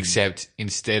 except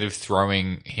instead of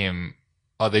throwing him,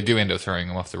 oh, they do end up throwing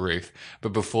him off the roof,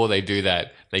 but before they do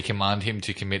that, they command him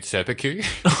to commit seppuku.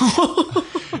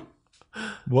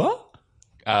 What?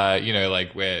 You know,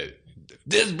 like where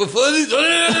this before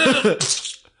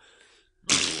this.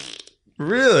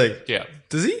 Really? Yeah.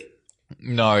 Does he?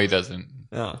 No, he doesn't.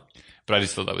 Oh. But I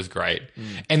just thought that was great.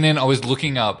 And then I was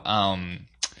looking up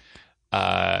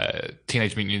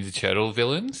Teenage Mutant Ninja Turtle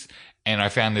villains, and I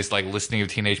found this like listing of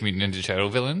Teenage Mutant Ninja Turtle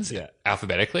villains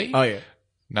alphabetically. Oh, yeah.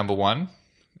 Number 1,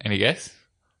 any guess?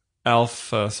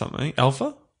 Alpha something.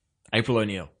 Alpha? April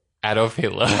O'Neil. Adolf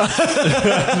Hitler.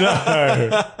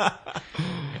 No.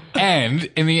 And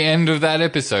in the end of that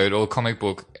episode or comic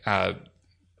book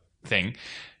thing,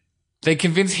 they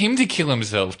convince him to kill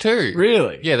himself too.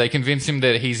 Really? Yeah, they convince him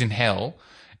that he's in hell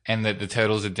and that the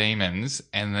turtles are demons,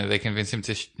 and that they convince him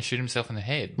to shoot himself in the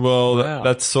head. Well, Wow.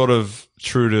 that's sort of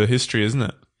true to history, isn't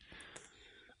it?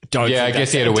 Yeah, I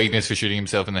guess he had a weakness for shooting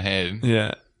himself in the head.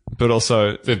 Yeah. But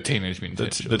also The Teenage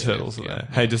Mutant Ninja the turtles. Yeah. Yeah.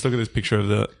 Hey, just look at this picture of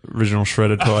the original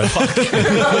Shredder toy.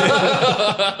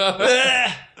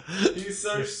 He's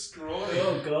so scrawny.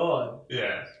 Oh God.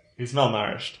 Yeah. He's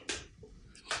malnourished.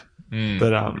 Mm.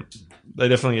 But they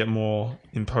definitely get more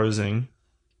imposing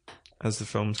as the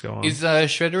films go on. Is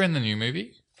Shredder in the new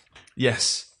movie?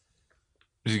 Yes.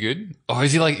 Is he good? Oh,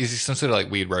 is he some sort of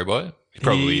like weird robot? He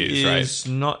probably He is,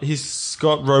 right? Not. He's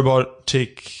got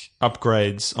robotic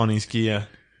upgrades on his gear.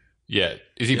 Yeah.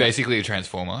 Is he basically a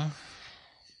transformer?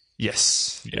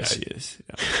 Yes. Yeah. Yes, he is.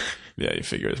 Yeah. Yeah, you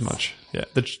figure as much. Yeah.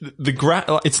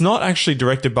 It's not actually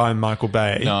directed by Michael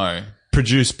Bay. No.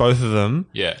 Produced both of them,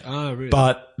 Yeah. Oh, really?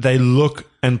 but they look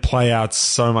and play out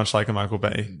so much like a Michael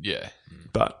Bay. Yeah.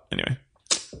 But anyway.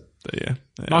 But yeah.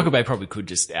 Michael Bay probably could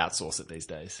just outsource it these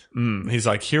days. He's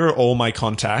like, here are all my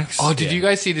contacts. Oh, did you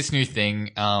guys see this new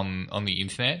thing on the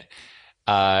internet?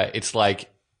 It's like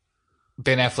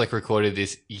Ben Affleck recorded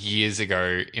this years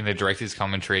ago in the director's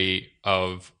commentary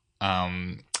of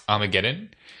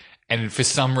Armageddon. And for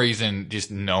some reason, just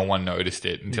no one noticed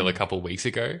it until a couple of weeks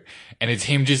ago. And it's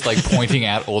him just like pointing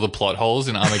out all the plot holes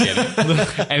in Armageddon.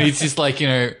 And it's just like,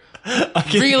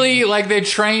 really, like they're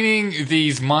training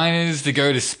these miners to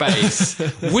go to space.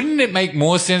 Wouldn't it make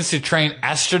more sense to train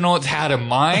astronauts how to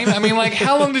mine? I mean, like,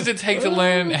 how long does it take to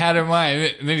learn how to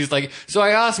mine? And then he's like, so I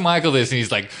asked Michael this, and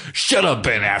he's like, shut up,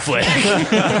 Ben Affleck.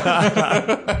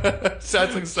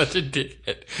 Sounds like such a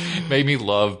dickhead. Made me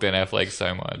love Ben Affleck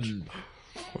so much.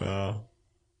 Wow.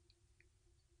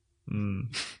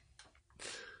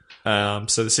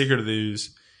 So the secret of the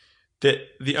ooze.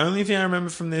 The only thing I remember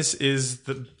from this is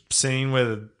the scene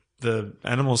where the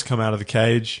animals come out of the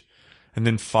cage and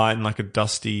then fight in like a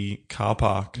dusty car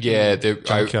park. Yeah,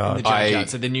 Junkyard. The junkyard.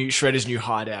 So the new Shredder's new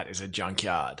hideout is a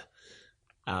junkyard.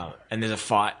 And there's a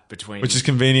fight between... Which is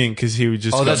convenient because he would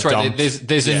just got that's right. dumped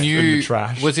There's a in new the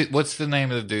trash. What's the name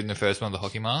of the dude in the first one? The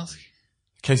hockey mask.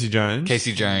 Casey Jones.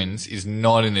 Casey Jones is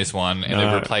not in this one, and No.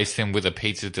 they've replaced him with a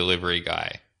pizza delivery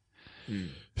guy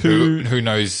who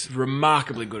knows.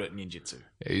 remarkably good at ninjutsu.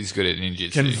 He's good at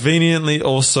ninjutsu. conveniently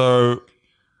also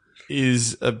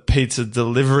is a pizza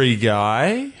delivery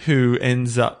guy who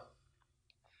ends up...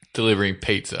 delivering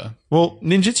pizza. Well,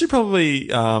 ninjutsu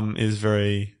probably is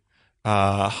very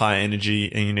high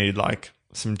energy and you need like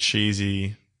some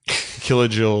cheesy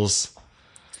kilojoules.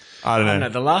 I don't know.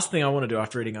 The last thing I want to do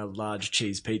after eating a large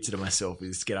cheese pizza to myself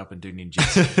is get up and do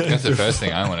ninjutsu. That's the first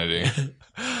thing I want to do.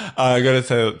 I got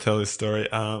to tell this story.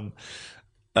 A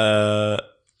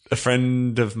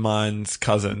friend of mine's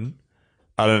cousin.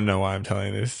 I don't know why I'm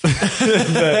telling this.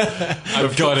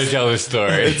 I've got to tell this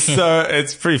story.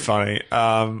 It's pretty funny.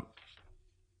 I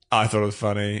thought it was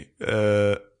funny.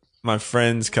 My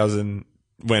friend's cousin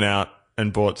went out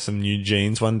and bought some new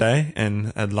jeans one day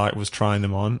and was trying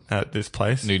them on at this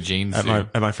place. New jeans at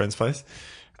my friend's place.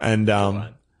 And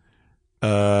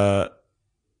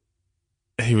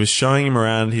he was showing him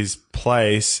around his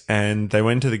place and they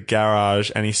went to the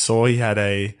garage and he saw he had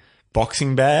a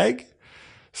boxing bag.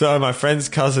 So my friend's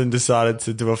cousin decided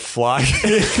to do a fly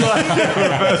kick, like a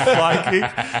reverse fly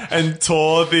kick, and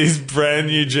tore these brand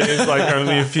new jeans, like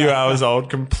only a few hours old,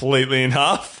 completely in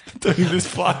half, doing this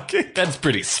fly kick. That's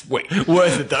pretty sweet.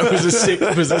 Worth it though. Was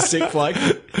a sick flag.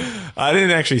 I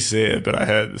didn't actually see it, but I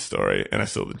heard the story and I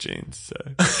saw the jeans. So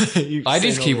I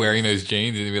just keep wearing those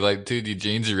jeans and be like, dude, your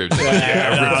jeans are ripped.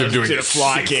 I ripped them doing a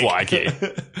fly kick.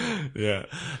 yeah,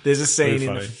 There's a scene Pretty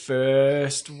in the funny.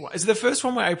 first... Is it the first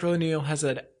one where April O'Neil has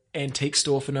an antique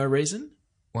store for no reason?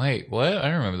 Wait, what? I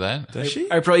don't remember that. does she?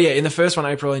 In the first one,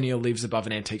 April O'Neil lives above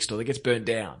an antique store that gets burnt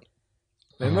down.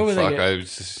 Remember when Fuck, they get...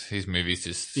 his movies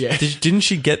just... Yeah. Didn't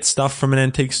she get stuff from an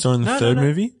antique store in the third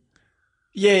movie?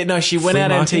 Yeah, no, she went Flea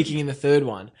out market? antiquing in the third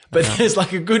one. But there's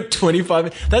like a good 25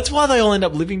 minutes. That's why they all end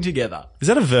up living together. Is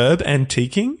that a verb?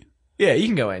 Antiquing? Yeah, you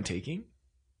can go antiquing.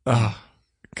 Oh,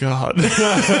 God.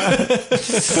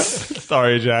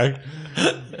 Sorry, Jack.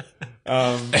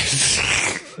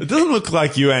 It doesn't look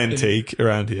like you antique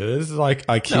around here. This is like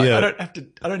IKEA. No,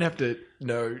 I don't have to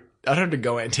know. I don't have to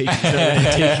go antiquing.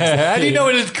 Antiquing. How do you know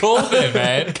what it's called then,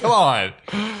 man? Come on.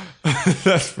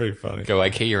 That's pretty funny. Go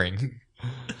IKEA ring.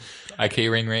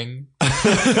 IKEA ring.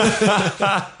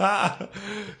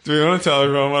 Do we want to tell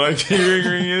everyone what IKEA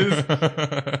ring is?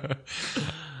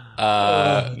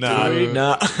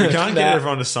 Nah. We can't get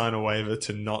everyone to sign a waiver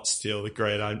to not steal the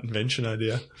great invention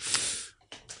idea.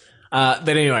 But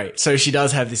anyway, so she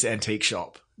does have this antique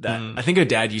shop that I think her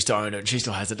dad used to own it and she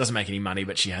still has it. Doesn't make any money,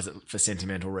 but she has it for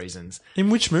sentimental reasons. In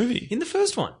which movie? In the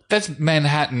first one. That's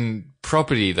Manhattan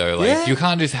property, though. Like, Yeah. you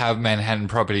can't just have Manhattan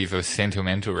property for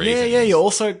sentimental reasons. Yeah. You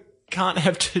also can't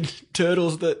have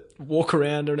turtles that walk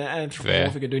around and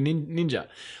anthropomorphic and do ninja.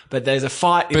 But there's a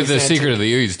fight in But the this secret of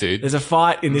the Ooze, dude. There's a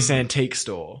fight in this antique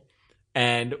store,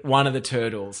 and one of the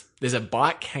turtles, there's a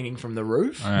bike hanging from the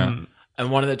roof, and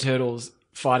one of the turtles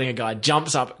fighting a guy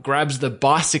jumps up, grabs the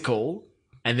bicycle,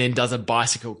 and then does a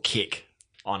bicycle kick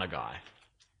on a guy.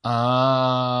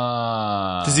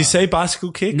 Does he say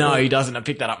bicycle kick? No, he doesn't. I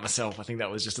picked that up myself. I think that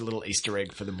was just a little Easter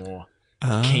egg for the more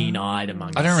keen-eyed among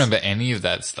us. I don't remember any of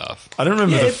that stuff. I don't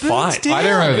remember the it burns fight. down. I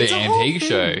don't remember It's the a whole antique thing.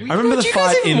 show. I remember the Do you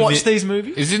guys fight even in watch the- these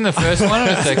movies? Is it in the first one or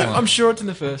the second one? I'm sure it's in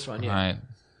the first one, yeah. Right.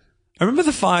 I remember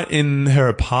the fight in her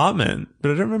apartment,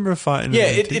 but I don't remember a fight in Yeah,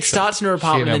 an it antique shop. starts in her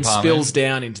apartment She in and her then apartment. spills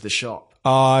down into the shop.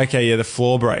 Oh, okay, yeah, the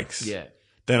floor breaks. Yeah.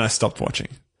 Then I stopped watching.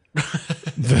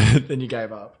 Then you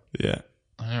gave up. Yeah.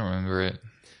 I don't remember it.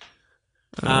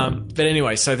 But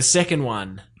anyway, so the second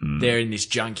one, they're in this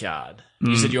junkyard.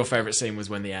 You said your favourite scene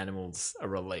was when the animals are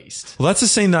released. Well, that's a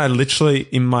scene that I literally,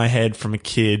 in my head from a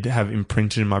kid, have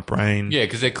imprinted in my brain. Yeah,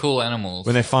 because they're cool animals.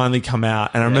 When they finally come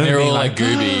out. And I remember they're being all like, like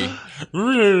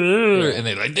gooby. And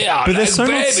they're like, they are but they're like so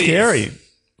not babies. scary.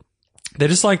 They're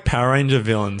just like Power Ranger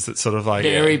villains that sort of like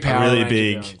Very are Power really Ranger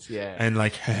big villains, yeah. and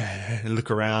like look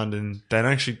around and they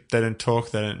don't talk,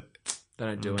 they don't. They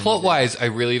don't do anything. Plot-wise, I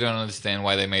really don't understand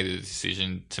why they made the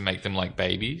decision to make them like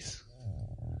babies.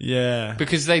 Yeah.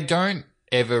 Because they don't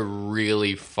ever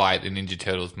really fight the Ninja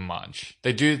Turtles much.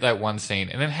 They do that one scene,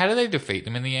 and then how do they defeat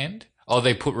them in the end? Oh,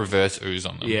 they put reverse ooze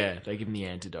on them. Yeah, they give them the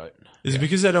antidote. Is it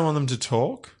because they don't want them to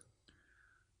talk?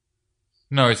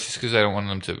 No, it's just because they don't want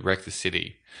them to wreck the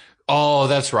city. Oh,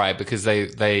 that's right, because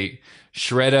they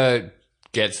Shredder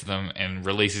gets them and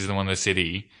releases them on the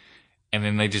city, and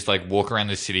then they just like walk around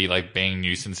the city like being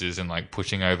nuisances and like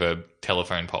pushing over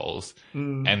telephone poles,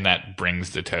 and that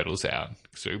brings the turtles out.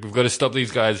 So we've got to stop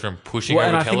these guys from pushing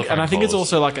over telephone poles. I think it's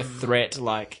also like a threat,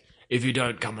 like, if you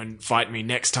don't come and fight me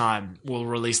next time, we'll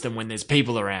release them when there's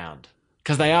people around.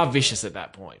 Because they are vicious at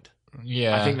that point.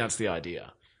 yeah. I think that's the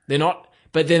idea. They're not,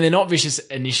 but then they're not vicious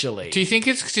initially. Do you think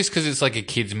it's just because it's like a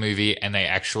kids movie and they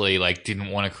actually like didn't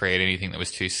want to create anything that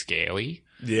was too scary?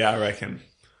 Yeah, I reckon.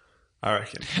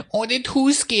 Oh, they're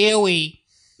too scary.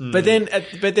 But then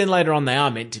later on, they are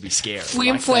meant to be scary.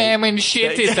 Flim Like, flam and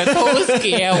shit. They're too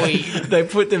scary. they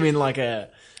put them in like a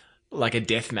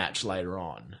death match later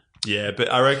on. Yeah,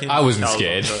 but I reckon I wasn't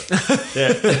scared.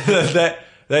 Yeah,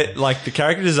 that like the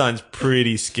character design's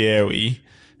pretty scary,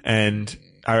 and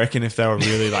I reckon if they were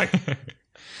really like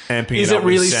amping Is it it up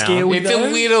really with sound, scary? It's a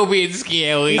little bit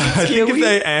scary. I think if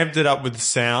they amped it up with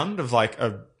sound of like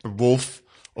a wolf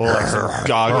or like some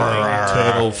gargling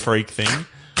turtle freak thing,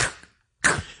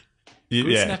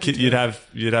 you'd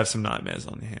have some nightmares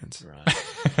on your hands.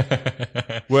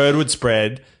 Right. Word would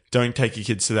spread. Don't take your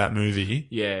kids to that movie.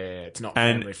 Yeah, it's not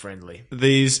And- family friendly.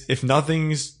 These, if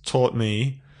nothing's taught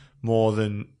me more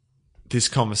than this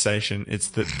conversation, it's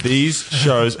that these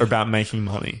shows are about making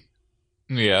money.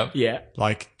 Yeah. Yeah.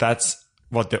 Like that's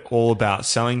what they're all about,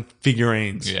 selling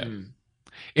figurines. Yeah.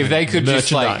 If they could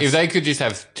just like, Merchandise. if they could just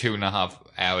have 2.5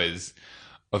 hours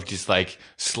of just like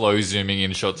slow zooming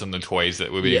in shots on the toys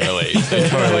that were being released, they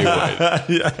totally would.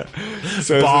 Yeah. So it's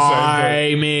the same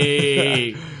Buy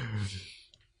me. thing.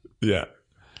 Yeah.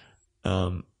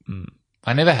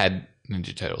 I never had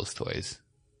Ninja Turtles toys.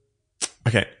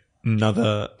 Okay.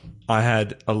 I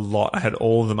had a lot. I had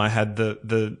all of them. I had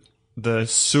the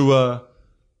sewer,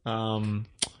 I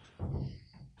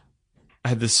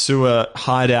had the sewer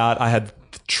hideout. I had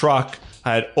the truck.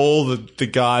 I had all the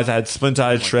guys. I had Splinter.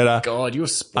 I had Shredder. God, you're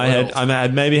spoiled. I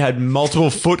had maybe had multiple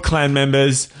Foot Clan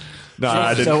members. No,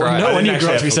 I didn't. No I wonder didn't you actually grew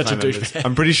up have to be Foot such a Clan members. douchebag.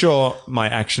 I'm pretty sure my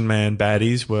Action Man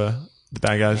baddies were the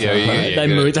bad guys. Yeah, yeah. They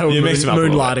were You mixed them up a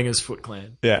little moonlighting as Foot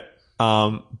Clan. Yeah.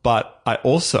 But I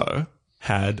also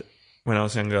had, when I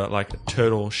was younger, like a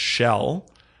turtle shell,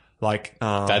 like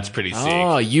That's pretty sick.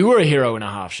 Oh, you were a hero in a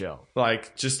half shell.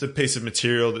 like just a piece of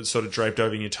material that sort of draped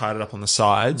over and you tied it up on the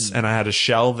sides. And I had a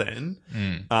shell then.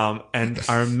 And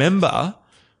I remember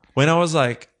when I was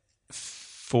like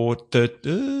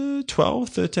 12,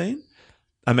 13,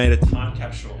 I made a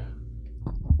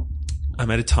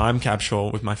time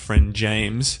capsule with my friend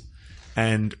James,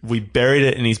 and we buried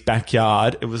it in his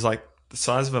backyard. It was like the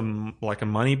size of a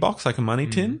money box, like a money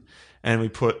tin. And we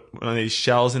put one of these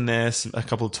shells in there, a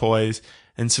couple of toys,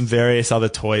 and some various other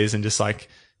toys, and just like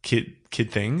kid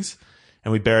things.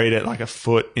 And we buried it like a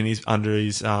foot in under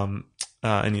his lawn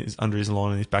in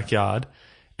his backyard.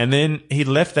 And then he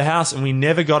left the house and we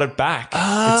never got it back.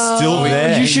 It's still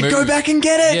there. You should go back and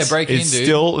get it. Yeah, break It's in, dude.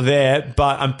 still there,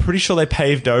 but I'm pretty sure they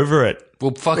paved over it.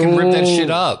 We'll fucking rip that shit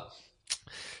up.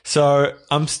 So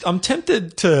I'm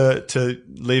tempted to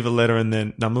leave a letter in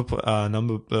their letterbox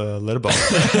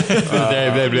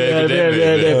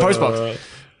Postbox.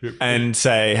 and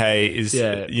say,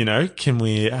 hey, can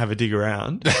we have a dig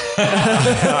around?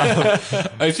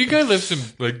 I think I left some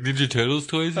like Ninja Turtles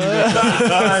toys in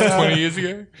there 20 years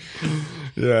ago.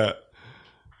 Yeah.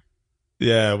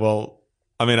 Yeah, well,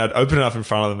 I mean, I'd open it up in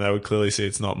front of them. They would clearly see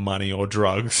it's not money or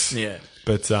drugs. Yeah.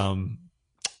 But,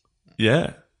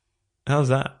 yeah. How's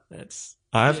that?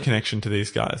 I have connection to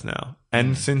these guys now.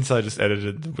 And since I just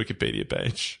edited the Wikipedia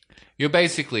page. You're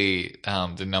basically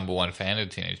the number one fan of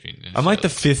Teenage Mutant Ninja Turtles. I'm like the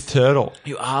fifth turtle.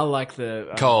 You are like the...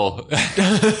 Kohl.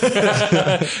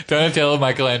 Donatello,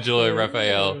 Michelangelo,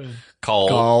 Raphael,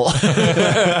 Kohl.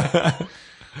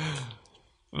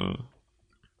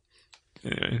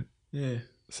 Anyway. Yeah.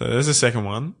 So there's a second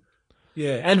one.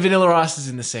 Yeah. And Vanilla Ice is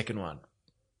in the second one.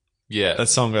 Yeah. That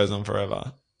song goes on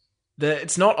forever.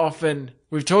 It's not often...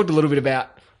 We've talked a little bit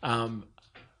about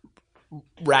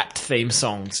wrapped theme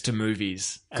songs to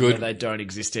movies and that they don't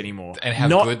exist anymore. And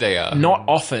how good they are. Not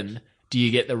often do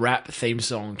you get the rap theme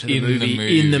song to the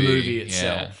movie in the movie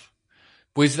itself. Yeah.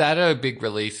 Was that a big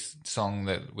release song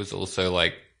that was also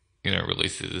like,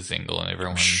 released as a single and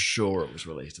everyone I'm sure it was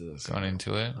released as a single. got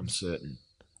into it? I'm certain.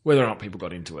 Whether or not people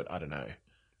got into it, I don't know.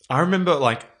 I remember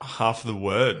like half the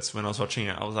words when I was watching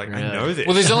it. I was like, I know this.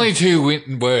 Well, there's only two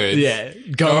words. Yeah.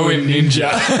 Going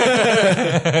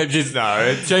Ninja. Just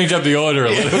change up the order a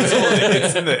little bit.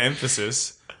 It's in the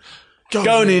emphasis. Go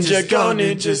Ninja, go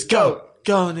Ninjas, go.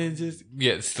 Go Ninjas.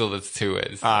 Yeah, still that's two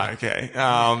words. Okay.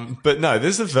 But no,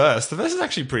 there's the verse. The verse is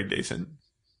actually pretty decent.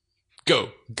 Go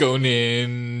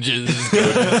ninjas, go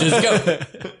ninjas, go.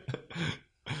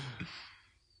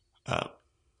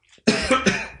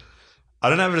 I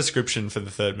don't have a description for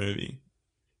the third movie.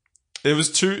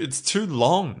 It's too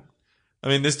long. I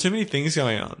mean, there's too many things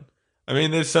going on. I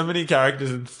mean, there's so many characters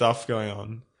and stuff going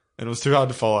on, and it was too hard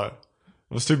to follow.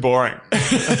 It was too boring.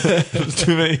 It was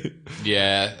too many.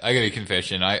 Yeah, I got a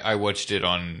confession. I watched it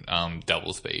on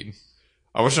double speed.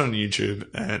 I watched it on YouTube,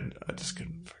 and I just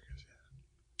couldn't focus.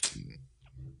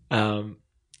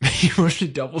 You watched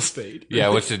it double speed? Yeah, I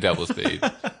watched it double speed.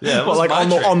 Yeah, Well, like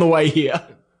on the way here.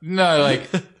 No, like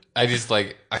I just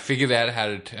I figured out how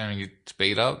to turn your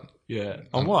speed up. Yeah.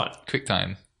 On what?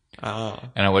 QuickTime. Oh.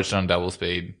 And I watched it on double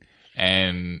speed,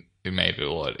 and it made it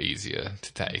a lot easier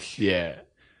to take. Yeah.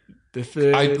 The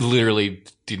third... I literally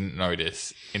didn't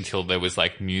notice until there was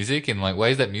like music, and like, why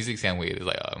does that music sound weird? It's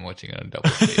like, I'm watching it on double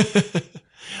speed.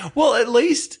 Well, at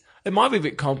least it might be a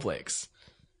bit complex,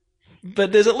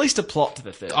 but there's at least a plot to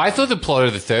the third. I thought the plot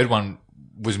of the third one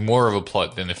was more of a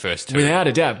plot than the first two. Without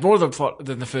a doubt, more of a plot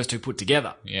than the first two put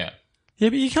together. Yeah. Yeah,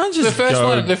 but you can't just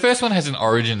The first one has an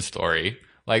origin story.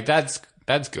 Like that's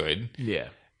good. Yeah.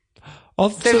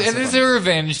 There's a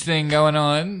revenge thing going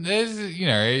on. There's,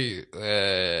 Is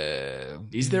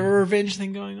there a revenge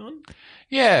thing going on?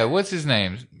 yeah, what's his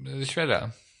name? The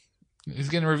Shredder. He's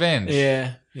getting revenge.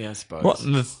 Yeah. Yeah, I suppose. What,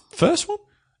 in the first one?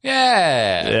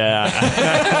 Yeah.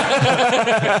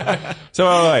 Yeah.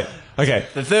 So, wait. Okay.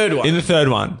 The third one. In the third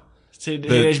one.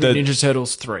 Teenage Mutant Ninja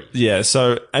Turtles 3. Yeah,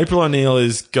 so April O'Neil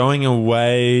is going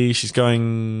away. She's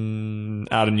going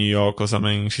out of New York or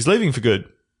something. She's leaving for good.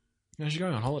 No, she's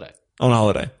going on holiday. On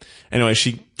holiday. Anyway,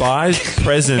 she buys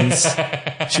presents.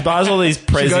 She buys all these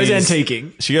presents. She goes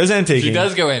antiquing. She goes antiquing. She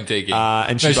does go antiquing.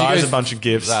 And she buys a bunch of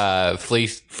gifts.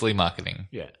 Flea marketing.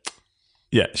 Yeah.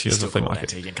 Yeah, she goes to Still the flea called market.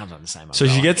 antiquing. Comes on the same So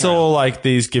umbrella. she gets Carry all on. like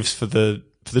these gifts for the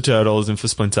turtles and for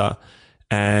Splinter.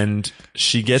 And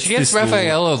she gets this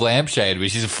Raphael of Lampshade,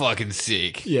 which is fucking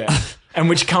sick. Yeah. And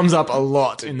which comes up a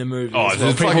lot in the movie. Oh, as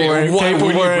well. it's fucking- why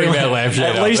wouldn't you bring that lampshade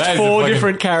At up? least That is 4 fucking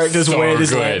different characters so wear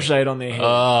this good. lampshade on their head.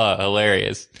 Oh,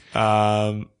 hilarious.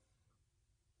 and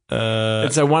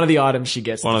so one of the items she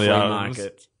gets one at of the the flea items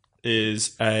market.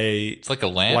 is It's like a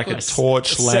lamp. like a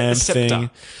torch lamp scepter. thing.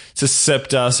 It's a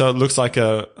scepter, so it looks like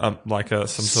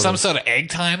some sort of egg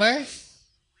timer.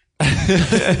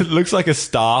 it looks like a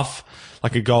staff,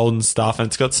 like a golden staff, and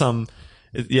it's got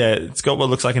it's got what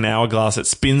looks like an hourglass. It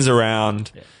spins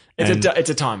around. It's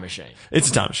a time machine. It's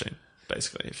a time machine,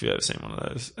 basically, if you've ever seen one of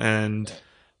those. And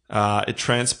it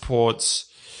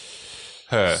transports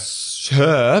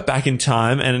her back in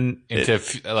time and Into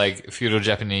feudal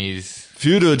Japanese.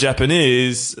 feudal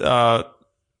Japanese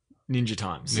Ninja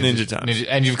times. ninja times.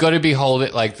 And you've got to be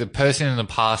holding, like, the person in the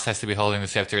past has to be holding the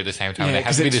scepter at the same time. Yeah, They have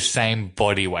 'cause to be the it's- same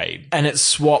body weight. And it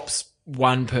swaps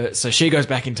one so she goes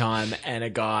back in time and a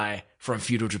guy from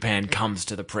feudal Japan comes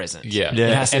to the present. Yeah. Yeah.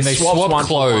 It has to And they swap swap one for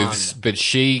clothes, one. but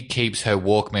she keeps her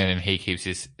Walkman and he keeps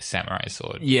his samurai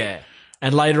sword. Yeah.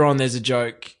 And later on, there's a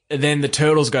joke. And then the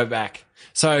turtles go back.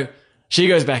 So she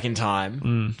goes back in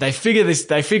time. They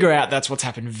figure out that's what's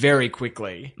happened very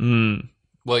quickly.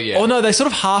 Well, yeah. Oh no, they sort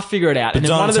of half figure it out. And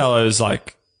then one of the, Donatello's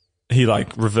like, he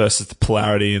like reverses the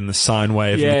polarity and the sine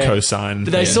wave and the cosine.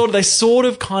 But they sort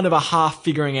of kind of are half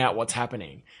figuring out what's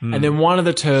happening. And then one of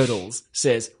the turtles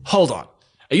says, "Hold on.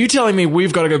 Are you telling me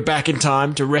we've got to go back in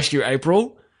time to rescue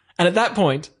April?" And at that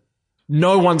point,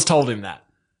 no one's told him that.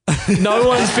 No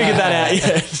one's figured that out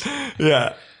yet.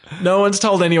 Yeah. No one's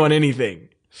told anyone anything.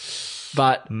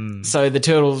 But so the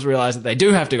turtles realize that they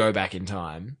do have to go back in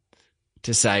time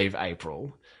to save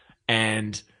April.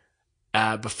 And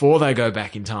before they go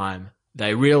back in time,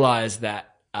 they realize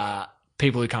that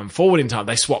people who come forward in time,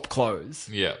 they swap clothes.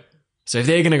 Yeah. So if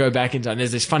they're going to go back in time,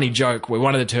 there's this funny joke where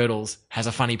one of the turtles has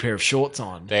a funny pair of shorts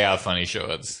on. They are funny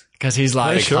shorts. Because he's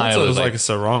like... They kind of it was like- like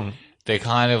so wrong. They're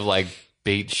kind of like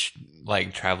beach,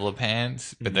 like traveler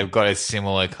pants, but they've got a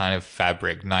similar kind of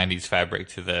fabric, 90s fabric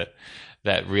to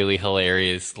that really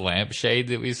hilarious lampshade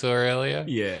that we saw earlier.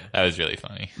 Yeah. That was really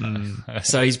funny.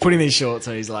 So he's putting these shorts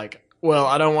on. He's like, well,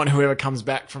 I don't want whoever comes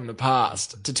back from the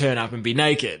past to turn up and be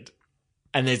naked.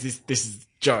 And there's this is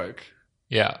joke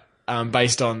Yeah.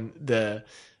 based on the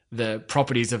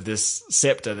properties of this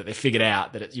scepter that they figured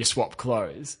out that you swap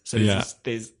clothes. So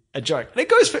there's a joke. And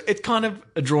it's kind of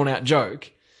a drawn out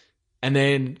joke. And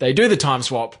then they do the time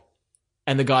swap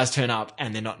and the guys turn up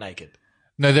and they're not naked.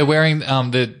 No, they're wearing the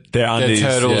undies,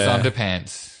 turtles' yeah.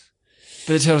 underpants.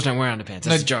 But the turtles don't wear underpants.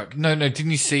 That's a joke. No,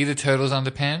 didn't you see the turtles'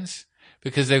 underpants?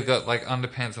 Because they've got like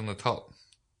underpants on the top.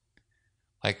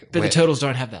 Like, But the turtles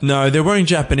don't have that. No, they're wearing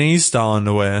Japanese style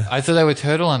underwear. I thought they were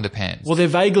turtle underpants. Well, they're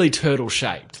vaguely turtle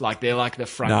shaped. Like they're like the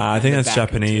front. Nah, I and think the that's back of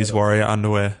Japanese turtle. warrior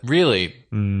underwear. Really?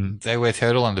 They wear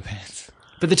turtle underpants.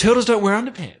 But the turtles don't wear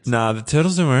underpants. Nah, the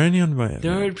turtles don't wear any underwear. The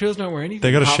turtles don't wear anything.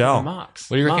 They got a apart from shell. their marks.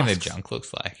 What do you reckon Masks. their junk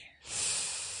looks like?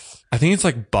 I think it's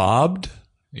like barbed.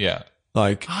 Yeah.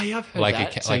 Like, Oh, yeah, I've heard Like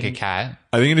that. like a cat?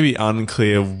 I think it'd be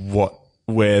unclear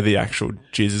where the actual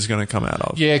jizz is going to come out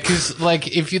of. Yeah, because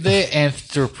like if they're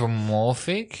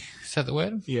anthropomorphic, is that the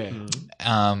word? Yeah.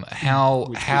 How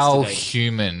today?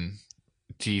 human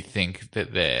do you think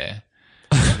that their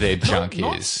junk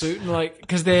Not is? suit, like,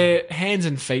 because their hands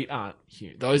and feet aren't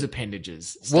human. Those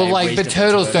appendages. Well, stay like, but reasonably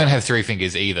turtles to don't Earth. have 3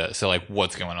 fingers either. So, like,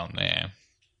 what's going on there?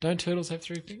 Don't turtles have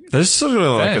 3 fingers? They're just sort of They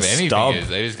like don't a have any stub. fingers.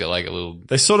 They just got like a little.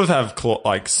 They sort of have got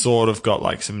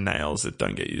like some nails that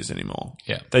don't get used anymore.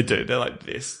 Yeah. They do. They're like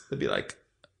this. They'd be like,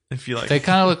 if you like. They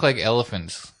kind of look like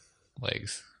elephants'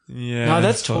 legs. yeah. No,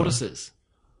 that's sort of. tortoises.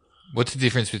 What's the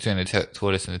difference between a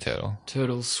tortoise and a turtle?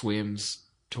 Turtle swims,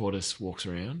 tortoise walks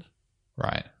around.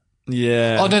 Right.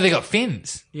 Yeah. Oh no, they got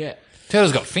fins. Yeah.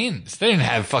 Turtles got fins. They didn't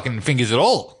have fucking fingers at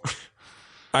all.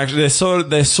 Actually,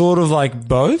 they're sort of like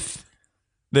both.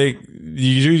 You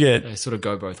do get, They sort of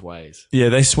go both ways. yeah,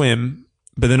 they swim,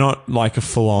 but they're not like a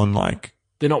full on like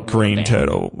They're not green worn down.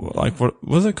 turtle. Like what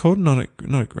was it called? Not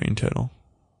a green turtle.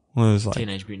 What was like?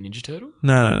 Teenage Mutant Ninja Turtle?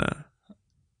 No.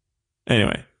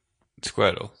 Anyway,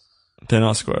 Squirtle. they're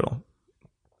not Squirtle.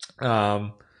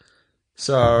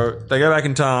 So they go back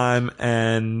in time,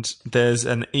 and there's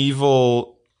an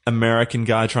evil American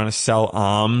guy trying to sell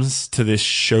arms to this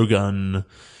shogun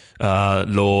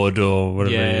lord or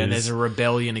whatever. Yeah, it and is. there's a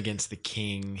rebellion against the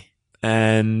king.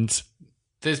 And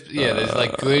There's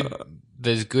like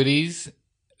there's goodies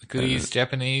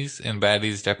Japanese and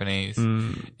baddies Japanese,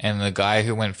 and the guy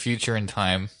who went future in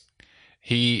time,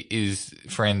 he is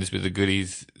friends with the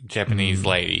goodies Japanese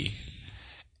lady,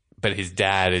 but his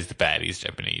dad is the baddies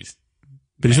Japanese.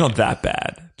 but he's not that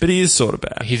bad. But he is sort of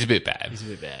bad. He's a bit bad. He's a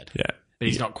bit bad. Yeah. But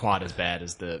he's not quite as bad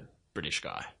as the British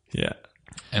guy. Yeah.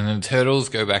 And then the turtles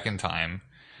go back in time,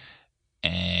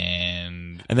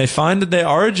 and And they find their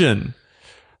origin,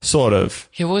 sort of.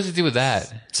 yeah, what does it do with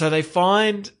that? So they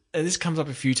find, and this comes up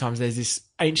a few times, there's this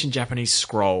ancient Japanese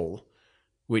scroll,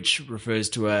 which refers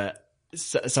to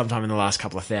sometime in the last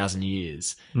couple of thousand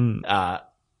years,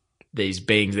 these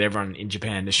beings that everyone in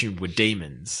Japan assumed were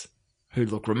demons, who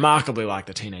look remarkably like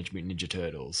the Teenage Mutant Ninja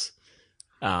Turtles,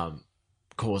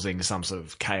 causing some sort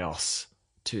of chaos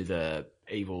to the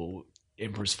evil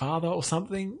emperor's father or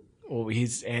something, or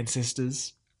his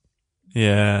ancestors.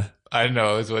 Yeah. I don't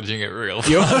know. I was watching it real.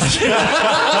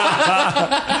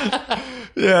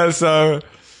 Yeah, so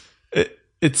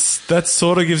it's that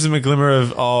sort of gives them a glimmer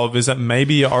of is that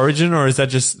maybe your origin, or is that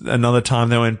just another time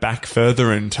they went back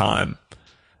further in time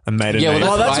and made a Yeah, name?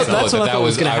 well, that's that's, what I that thought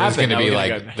was gonna I was happen. going to They be were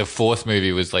gonna like go back. the fourth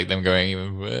movie was like them going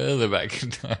even further back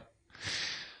in time.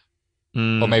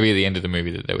 Or maybe at the end of the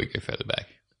movie that they would go further back.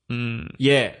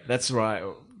 Yeah, that's right.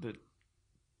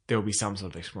 There will be some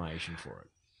sort of explanation for it.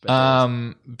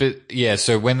 But yeah,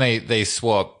 so when they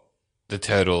swap, the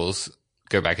turtles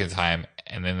go back in time,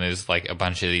 and then there's like a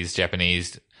bunch of these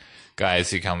Japanese guys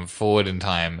who come forward in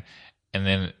time, and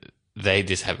then they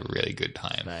just have a really good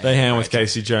time. They hang out with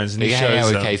Casey Jones, and They he hang out shows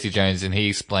with them. Casey Jones, and he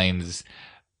explains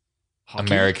hockey?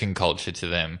 American culture to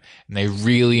them, and they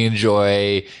really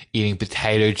enjoy eating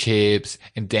potato chips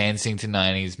and dancing to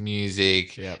 90s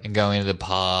music and going to the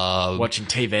pub, watching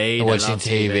TV, and watching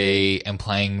TV and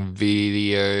playing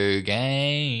video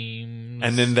games.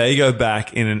 And then they go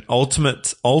back in an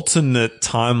alternate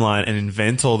timeline and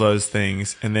invent all those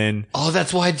things, and then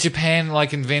that's why Japan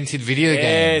like invented video games.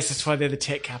 Yes, that's why they're the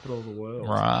tech capital of the world.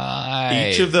 Right.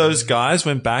 each of those guys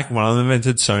went back. One of them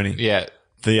invented Sony. Yeah.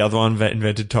 The other one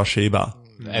invented Toshiba.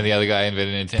 And the other guy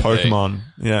invented Nintendo. Pokemon.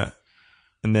 Yeah.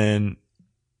 And then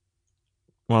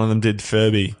one of them did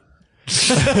Furby.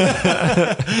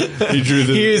 He drew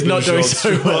the. He is not doing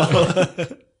so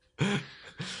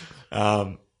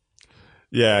well.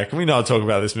 Yeah, can we not talk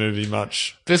about this movie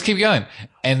much? Let's keep going.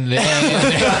 And then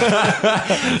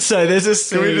So there's a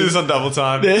scene. Can we do this on double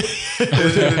time? Maybe should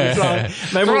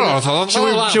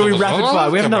we rapid fire?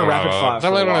 We have another rapid fire. For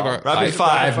a while. Rapid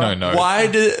fire. No.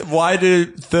 Why do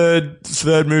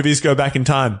third movies go back in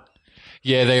time?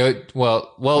 yeah, they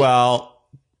well, Well,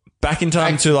 back in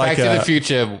time to like Back to the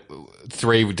Future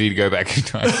 3 did go back in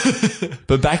time.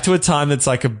 but back to a time that's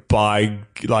like a Bygone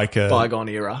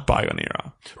era. bygone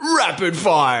era. Rapid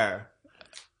fire.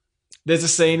 There's a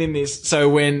scene in this. So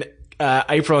when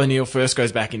April O'Neil first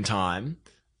goes back in time,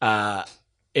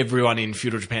 everyone in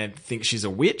feudal Japan thinks she's a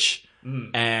witch,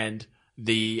 and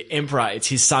the emperor, it's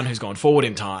his son who's gone forward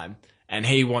in time, and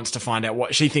he wants to find out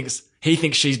what she thinks. He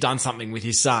thinks she's done something with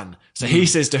his son. So he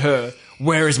says to her,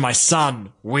 "Where is my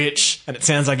son, witch?" And it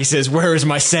sounds like he says, "Where is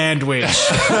my sandwich?"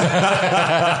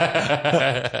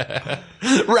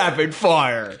 Rapid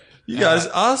fire. You guys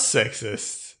are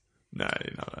sexist. No,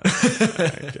 you're not.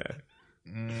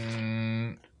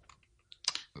 Okay.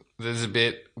 There's a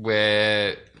bit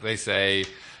where they say,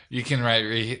 "You can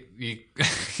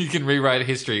you can rewrite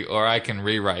history, or I can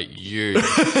rewrite you."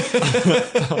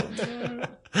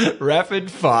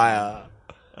 Rapid fire.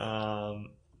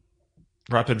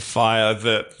 Rapid fire.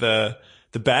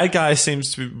 The bad guy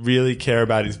seems to really care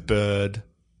about his bird.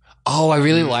 Oh, I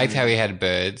really liked how he had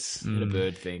birds. The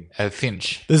bird thing. A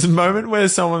finch. There's a moment where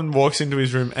someone walks into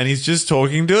his room and he's just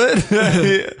talking to it.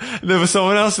 There was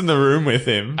someone else in the room with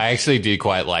him. I actually did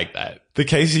quite like that. The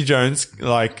Casey Jones,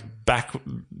 like, back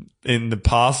in the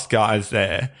past guy's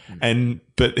there,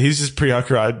 but he's just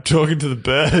preoccupied talking to the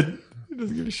bird. He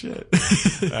doesn't give a shit.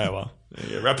 Oh, well.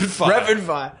 Yeah, rapid fire. Rapid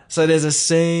fire. So there's a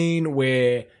scene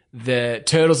where the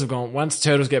turtles have gone, once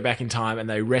turtles get back in time and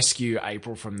they rescue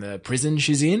April from the prison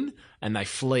she's in and they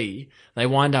flee, they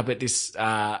wind up at this,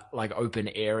 like open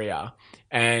area,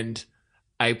 and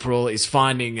April is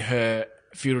finding her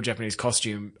feudal Japanese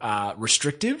costume,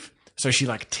 restrictive. So she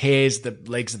like tears the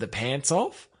legs of the pants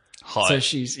off. Hot. So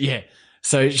she's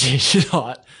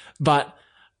hot. But,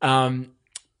 in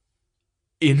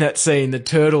that scene, the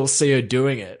turtles see her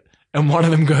doing it, and one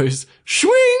of them goes,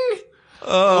 "Swing!"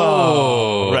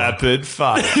 Oh, rapid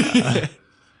fire.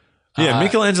 Yeah,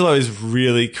 Michelangelo is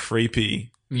really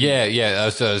creepy. Yeah.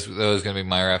 So that was going to be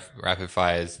my rapid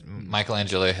fires.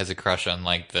 Michelangelo has a crush on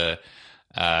like the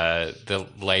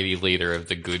lady leader of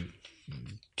the good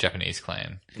Japanese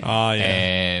clan. Oh, yeah.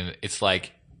 And it's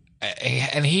like,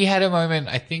 and he had a moment,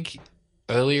 I think,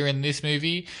 earlier in this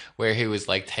movie where he was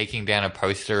like taking down a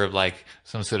poster of like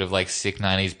some sort of like sick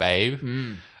 90s babe.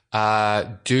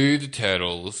 Do the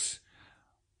turtles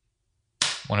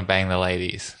want to bang the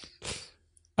ladies?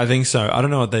 I think so. I don't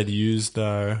know what they'd use,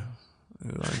 though.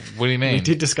 What do you mean? We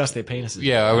did discuss their penises.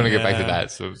 Yeah, I want to get back to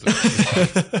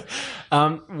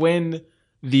that. When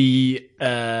the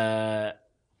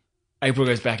April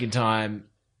goes back in time,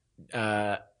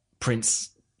 Prince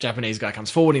Japanese guy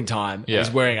comes forward in time and is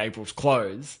wearing April's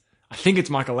clothes. I think it's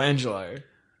Michelangelo.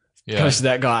 Yeah. Goes to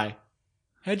that guy.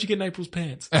 "How'd you get in April's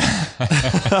pants?"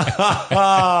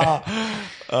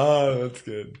 Oh, that's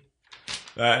good.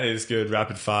 That is good.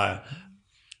 Rapid fire.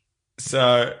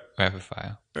 So, Rapid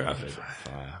fire. rapid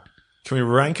fire. Can we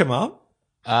rank them up?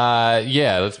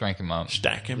 Yeah, let's rank them up.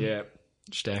 Stack them? Yeah.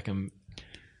 Stack them.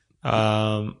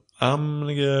 I'm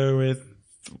gonna go with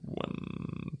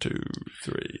 1, 2,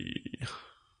 3.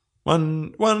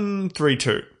 1, 3,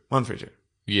 2. 1, 3, 2.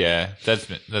 Yeah,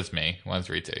 that's me. 1,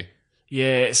 3, 2.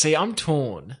 Yeah, see, I'm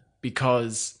torn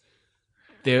because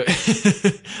they're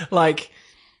like,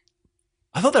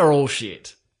 I thought they were all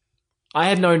shit. I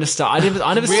had no nostalgia.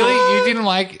 I never Really? saw. You didn't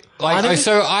like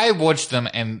so I watched them,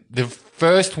 and the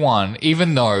first one,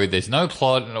 even though there's no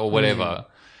plot or whatever,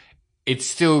 it's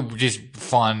still just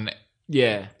fun,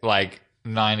 Yeah. like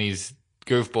 90s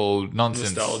goofball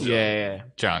nonsense Nostalgia. Yeah.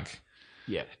 junk.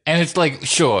 Yeah. And it's like,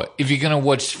 sure, if you're gonna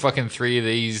watch fucking 3 of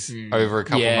these over a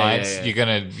couple Yeah, nights, yeah. you're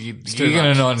gonna too not much. It's too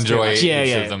enjoy much. each Yeah,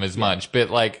 of them as much. But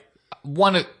like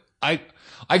I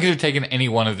could have taken any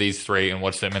one of these 3 and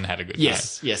watched them and had a good time.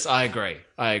 Yes, I agree.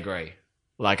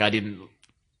 Like I didn't.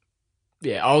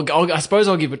 Yeah, I suppose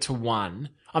I'll give it to 1.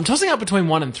 I'm tossing up between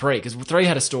 1 and 3 because 3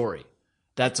 had a story.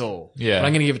 That's all. Yeah. But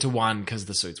I'm going to give it to 1 because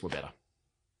the suits were better.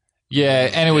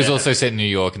 Yeah, and it was also set in New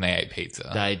York, and they ate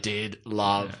pizza. They did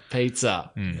love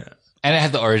pizza. Yeah. And it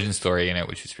had the origin story in it,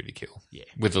 which was pretty cool. Yeah.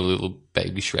 With a little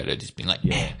baby shredder just being like,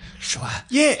 sure.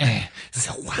 Yeah.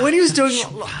 So When he was doing,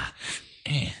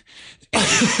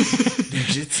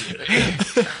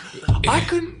 I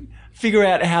couldn't figure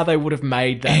out how they would have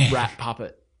made that rat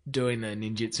puppet doing the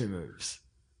ninjutsu moves.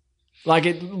 Like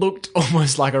it looked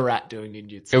almost like a rat doing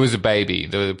ninjutsu. It was a baby.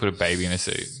 They put a baby in a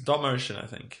suit. Stop motion, I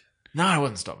think. No, it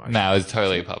wasn't stop motion. No, it was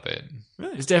totally a puppet.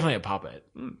 It's definitely a puppet,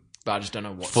 but I just don't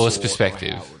know what Forced sort or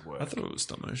perspective. how it would work. I thought it was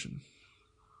stop motion.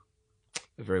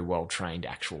 A very well trained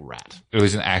actual rat. It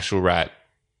was an actual rat.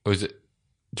 It was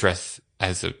dressed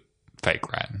as a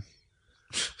fake rat.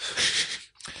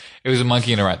 It was a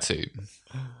monkey in a rat suit.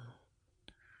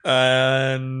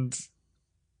 And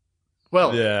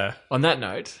Well, yeah. on that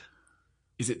note,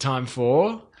 is it time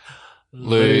for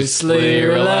Loosely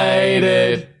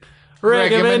related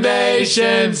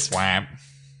recommendations? Wham.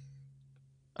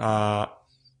 Uh,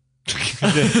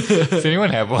 Does anyone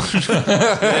have one?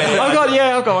 I've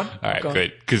got one. All right,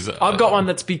 good. Because I've got one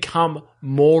that's become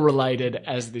more related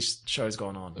as this show's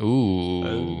gone on.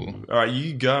 Ooh. all right,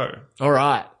 you go. All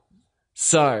right.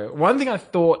 So one thing I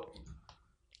thought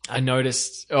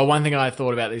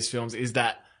about these films is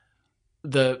that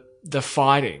the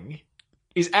fighting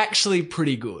is actually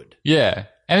pretty good. Yeah.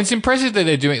 And it's impressive that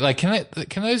they're doing, like, can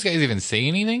those guys even see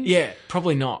anything? Yeah,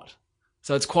 probably not.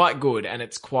 So it's quite good, and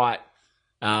it's quite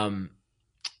the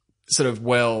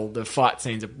fight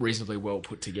scenes are reasonably well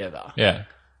put together. Yeah.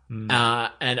 And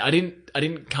I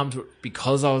didn't come to it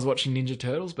because I was watching Ninja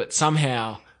Turtles, but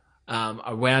somehow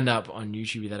I wound up on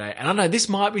YouTube the other day. And I don't know, this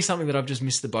might be something that I've just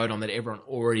missed the boat on that everyone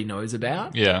already knows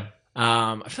about. Yeah.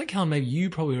 I feel like, Callan, maybe you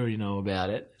probably already know about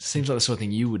it. Seems like the sort of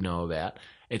thing you would know about.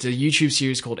 It's a YouTube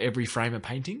series called Every Frame a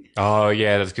Painting. Oh,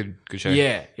 yeah, that's a good show.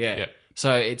 Yeah. Yeah.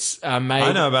 So it's made...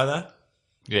 I know about that.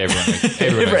 Yeah,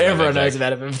 everyone knows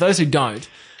about it. But for those who don't,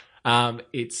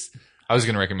 it's... I was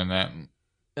going to recommend that.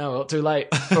 Oh, well, too late.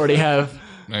 Already have.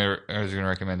 I was going to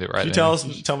recommend it right You now.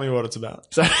 tell me what it's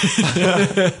about. So,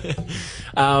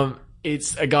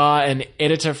 it's a guy, an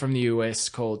editor from the US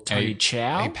called Tony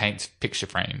Chow. He paints picture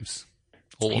frames.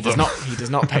 He does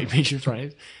not paint picture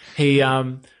frames.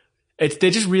 They're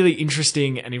just really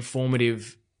interesting and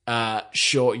informative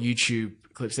short YouTube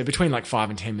clips. They're between like 5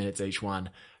 and 10 minutes each one,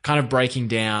 kind of breaking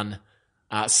down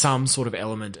some sort of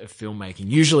element of filmmaking,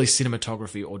 usually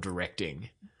cinematography or directing,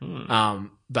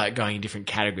 but going in different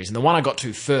categories. And the one I got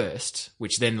to first,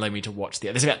 which then led me to watch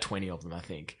there's about 20 of them, I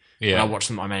think. Yeah. And I watched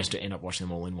them. I managed to end up watching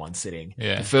them all in one sitting.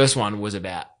 Yeah. The first one was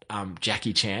about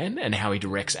Jackie Chan and how he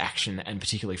directs action and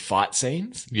particularly fight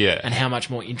scenes. Yeah. And how much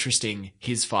more interesting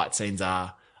his fight scenes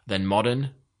are than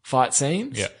modern fight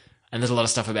scenes. Yeah. And there's a lot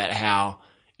of stuff about how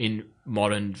in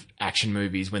modern action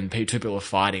movies, when two people are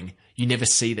fighting, you never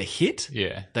see the hit.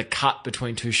 Yeah. The cut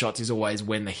between two shots is always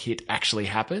when the hit actually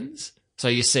happens. So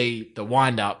you see the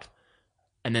wind up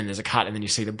and then there's a cut and then you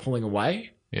see them pulling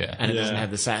away. Yeah. And it doesn't have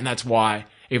the same. And that's why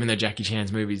even though Jackie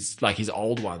Chan's movies, like his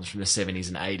old ones from the 70s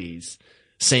and 80s,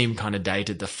 seem kind of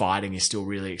dated, the fighting is still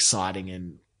really exciting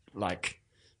and like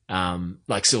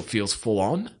still feels full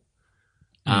on.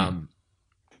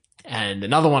 And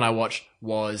another one I watched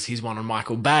was his one on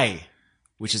Michael Bay,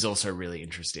 which is also really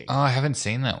interesting. Oh, I haven't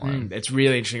seen that one. It's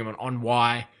really interesting on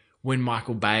why when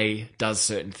Michael Bay does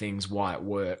certain things, why it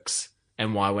works,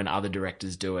 and why when other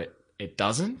directors do it, it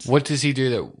doesn't. What does he do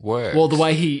that works? Well, the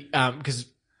way because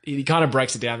he kind of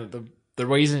breaks it down that the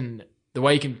way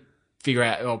you can figure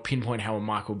out or pinpoint how a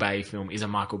Michael Bay film is a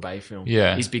Michael Bay film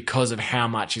is because of how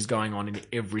much is going on in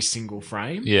every single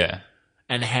frame. Yeah.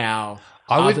 And how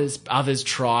others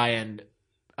try and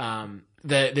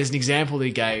there's an example that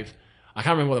he gave. I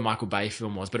can't remember what the Michael Bay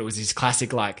film was, but it was his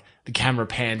classic, like the camera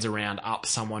pans around up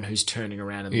someone who's turning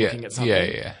around and looking at something.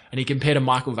 Yeah. And he compared a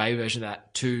Michael Bay version of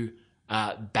that to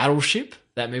Battleship,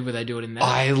 that movie where they do it in that.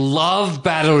 I love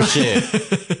Battleship.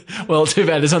 Well, too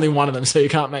bad there's only one of them, so you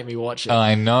can't make me watch it.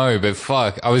 I know, but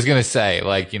fuck. I was going to say,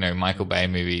 like, Michael Bay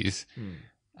movies,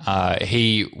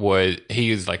 he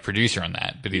was like producer on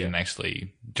that, but he didn't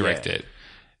actually direct it.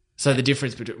 So the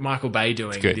difference between Michael Bay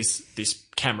doing good. this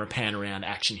camera pan around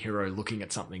action hero looking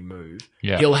at something move,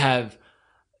 Yeah. he'll have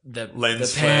the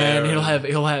Lens pan, flare.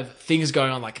 he'll have things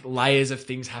going on, like layers of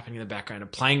things happening in the background, a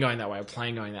plane going that way, a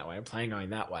plane going that way, a plane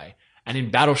going that way. And in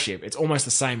Battleship, it's almost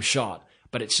the same shot,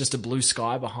 but it's just a blue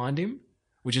sky behind him,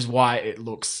 which is why it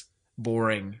looks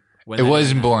boring. It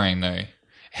wasn't boring though. It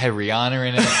had Rihanna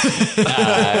in it.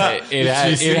 It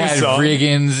had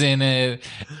Riggins in it,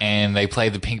 and they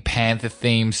played the Pink Panther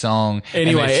theme song.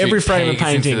 Anyway, every frame of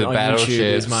painting the on YouTube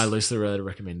is Battleships. my loosely related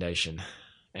recommendation.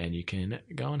 And you can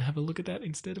go and have a look at that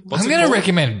instead of... I'm going to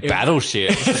recommend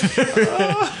Battleship.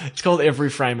 It's called Every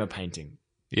Frame a Painting.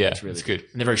 Yeah, It's really it's good.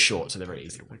 And they're very short, so they're very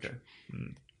easy to watch.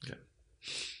 Okay.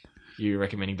 You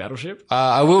recommending Battleship?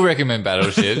 I will recommend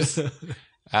Battleships.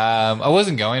 I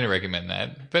wasn't going to recommend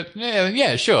that, but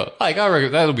yeah, sure. Like,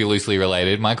 that'll be loosely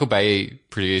related. Michael Bay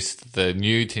produced the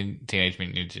new Teenage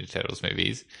Mutant Ninja Turtles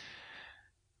movies.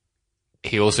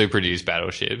 He also produced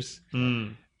Battleships.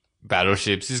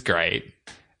 Battleships is great.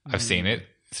 I've seen it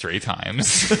 3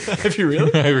 times. Have you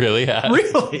really? I really have.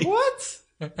 Really? What?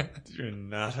 You're a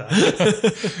nutter.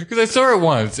 Because I saw it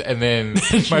once, and then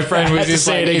my friend was had to just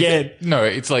see like, it again. "No,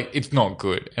 it's like it's not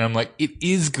good," and I'm like, "It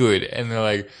is good," and they're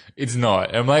like, "It's not."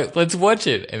 And I'm like, "Let's watch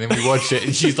it," and then we watched it,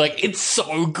 and she's like, "It's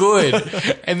so good,"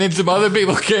 and then some other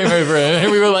people came over,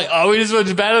 and we were like, "Oh, we just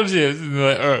watched Battleships," and they're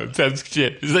like, "Oh, it sounds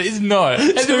shit." It's like, "It's not,"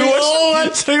 and then we all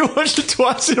watched. So you watched it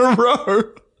twice in a row?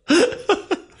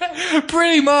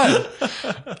 Pretty much.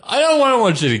 I don't want to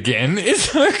watch it again.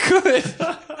 It's so good.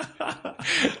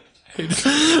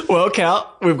 Well,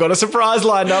 Cal, we've got a surprise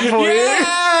lined up for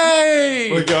Yay!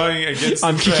 We're going against.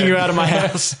 I'm kicking you out of my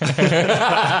house.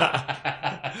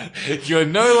 You're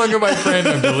no longer my friend.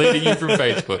 I'm deleting you from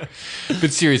Facebook.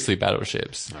 But seriously,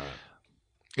 Battleships.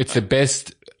 It's the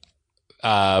best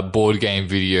board game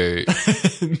video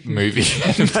movie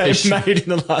animation. Made in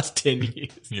the last 10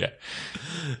 years. Yeah.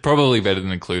 Probably better than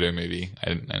the Cluedo movie.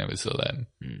 I never saw that.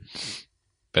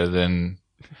 Better than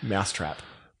Mousetrap.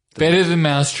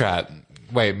 Mousetrap.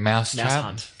 Wait, Mousetrap? Mouse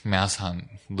Hunt. Mouse Hunt.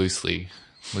 Loosely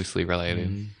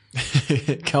related.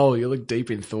 Cole, you look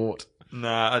deep in thought.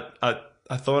 Nah,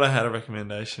 I thought I had a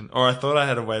recommendation, or I thought I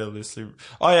had a way to loosely.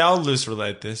 Oh yeah, I'll loose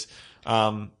relate this.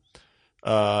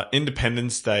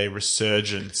 Independence Day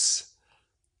Resurgence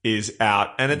is out,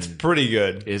 and it's pretty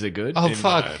good. Is it good? Oh, in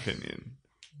fuck. my opinion.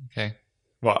 Okay.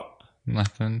 What?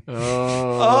 Nothing.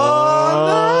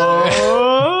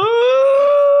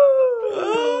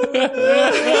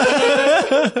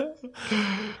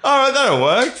 All right, that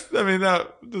worked. I mean,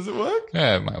 does it work?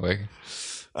 Yeah, it might work.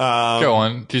 Go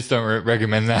on. Just don't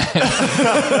recommend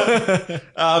that.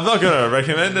 I'm not going to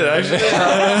recommend it actually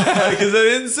because I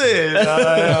didn't see it.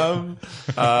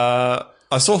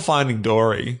 I saw Finding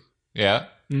Dory Yeah.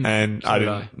 and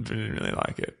I didn't really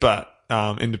like it, but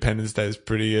Independence Day is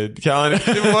pretty good. Callan,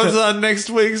 what's our next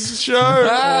week's show?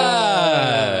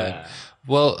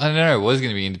 Well, I don't know. It was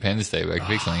going to be Independence Day, but I could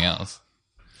pick something else.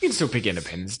 You can still pick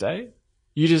Independence Day.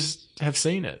 You just have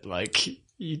seen it. Like,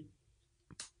 you...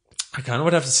 I kind of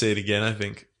would have to see it again. I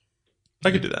think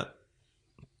I could do that.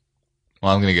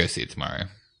 Well, I'm going to go see it tomorrow.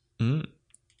 Is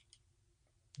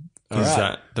right.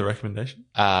 that the recommendation?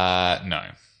 No.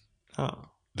 Oh.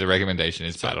 The recommendation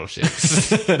is Battleships.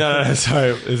 No, sorry.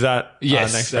 Is that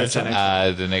Yes, next that's franchise? our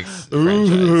next- The next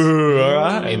franchise. Ooh, all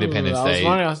right. Independence I was Day.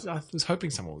 wondering- I was hoping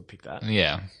someone would pick that.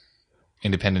 Yeah.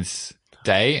 Independence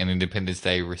Day and Independence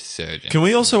Day Resurgence. Can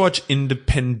we also watch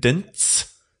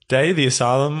Independence Day, the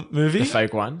Asylum movie? The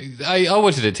fake one. I'll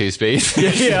watch it at 2 speed.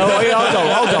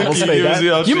 I'll double speed Use the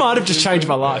that. option. You might have just changed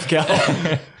my life, Cal.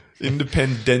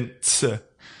 Independence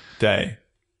Day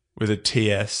with a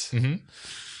TS.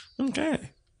 Mm-hmm.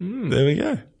 Okay. There we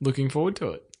go. Looking forward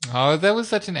to it. Oh, that was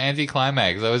such an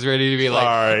anticlimax. I was ready to be like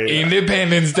Sorry.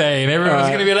 Independence Day, and everyone's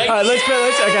going to be like,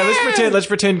 let's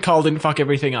pretend Cole didn't fuck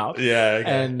everything up. Yeah.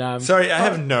 Okay. And sorry, I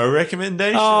have no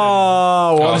recommendation.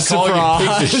 oh, what a Cole, you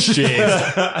surprise! piece of shit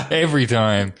every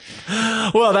time.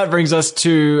 Well, that brings us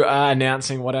to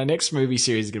announcing what our next movie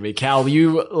series is going to be. Cal,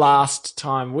 you last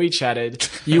time we chatted,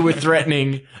 you were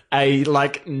threatening a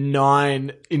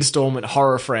 9 installment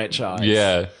horror franchise.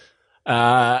 Yeah.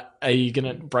 Are you going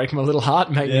to break my little heart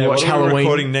and make me watch what are we Halloween?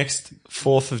 recording next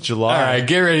 4th of July. All right,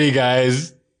 get ready,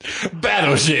 guys.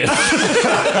 Battleship.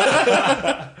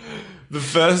 The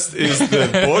first is the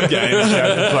board game you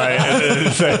have to play, and then the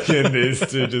second is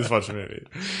to just watch a movie.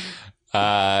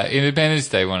 Independence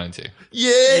Day 1 and 2.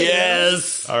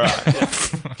 Yes. All right.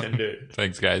 Can do.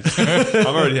 Thanks, guys.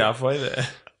 I'm already halfway there.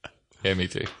 Yeah, me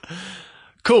too.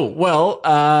 Cool.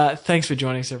 Well, thanks for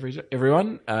joining us,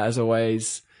 everyone. As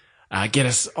always, get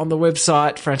us on the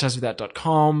website,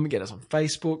 franchisewithout.com. Get us on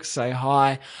Facebook. Say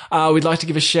hi. We'd like to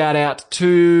give a shout out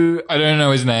to... I don't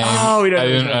know his name. Oh, we don't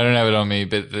know his name. I don't have it on me,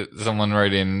 but someone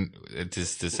wrote in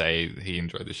just to say he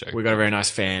enjoyed the show. We got a very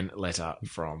nice fan letter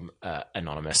from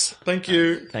Anonymous. Thank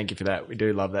you. Thank you for that. We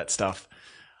do love that stuff.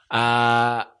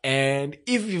 And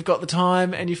if you've got the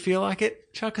time and you feel like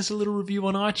it, chuck us a little review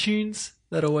on iTunes.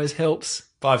 That always helps.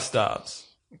 5 stars.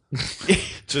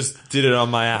 Just did it on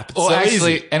my app. It's Or so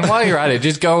actually, easy. and while you're at it,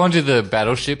 just go onto the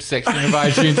Battleships section of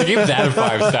iTunes and give that a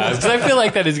 5 stars. Because I feel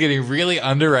like that is getting really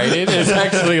underrated. It's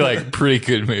actually like a pretty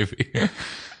good movie.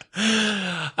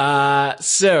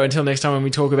 So until next time when we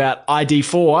talk about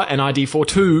ID4 and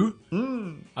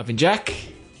ID42, I've been Jack.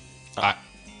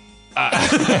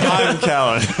 I'm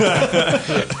Callan.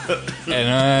 And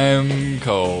I'm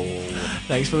Kohl.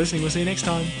 Thanks for listening. We'll see you next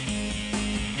time.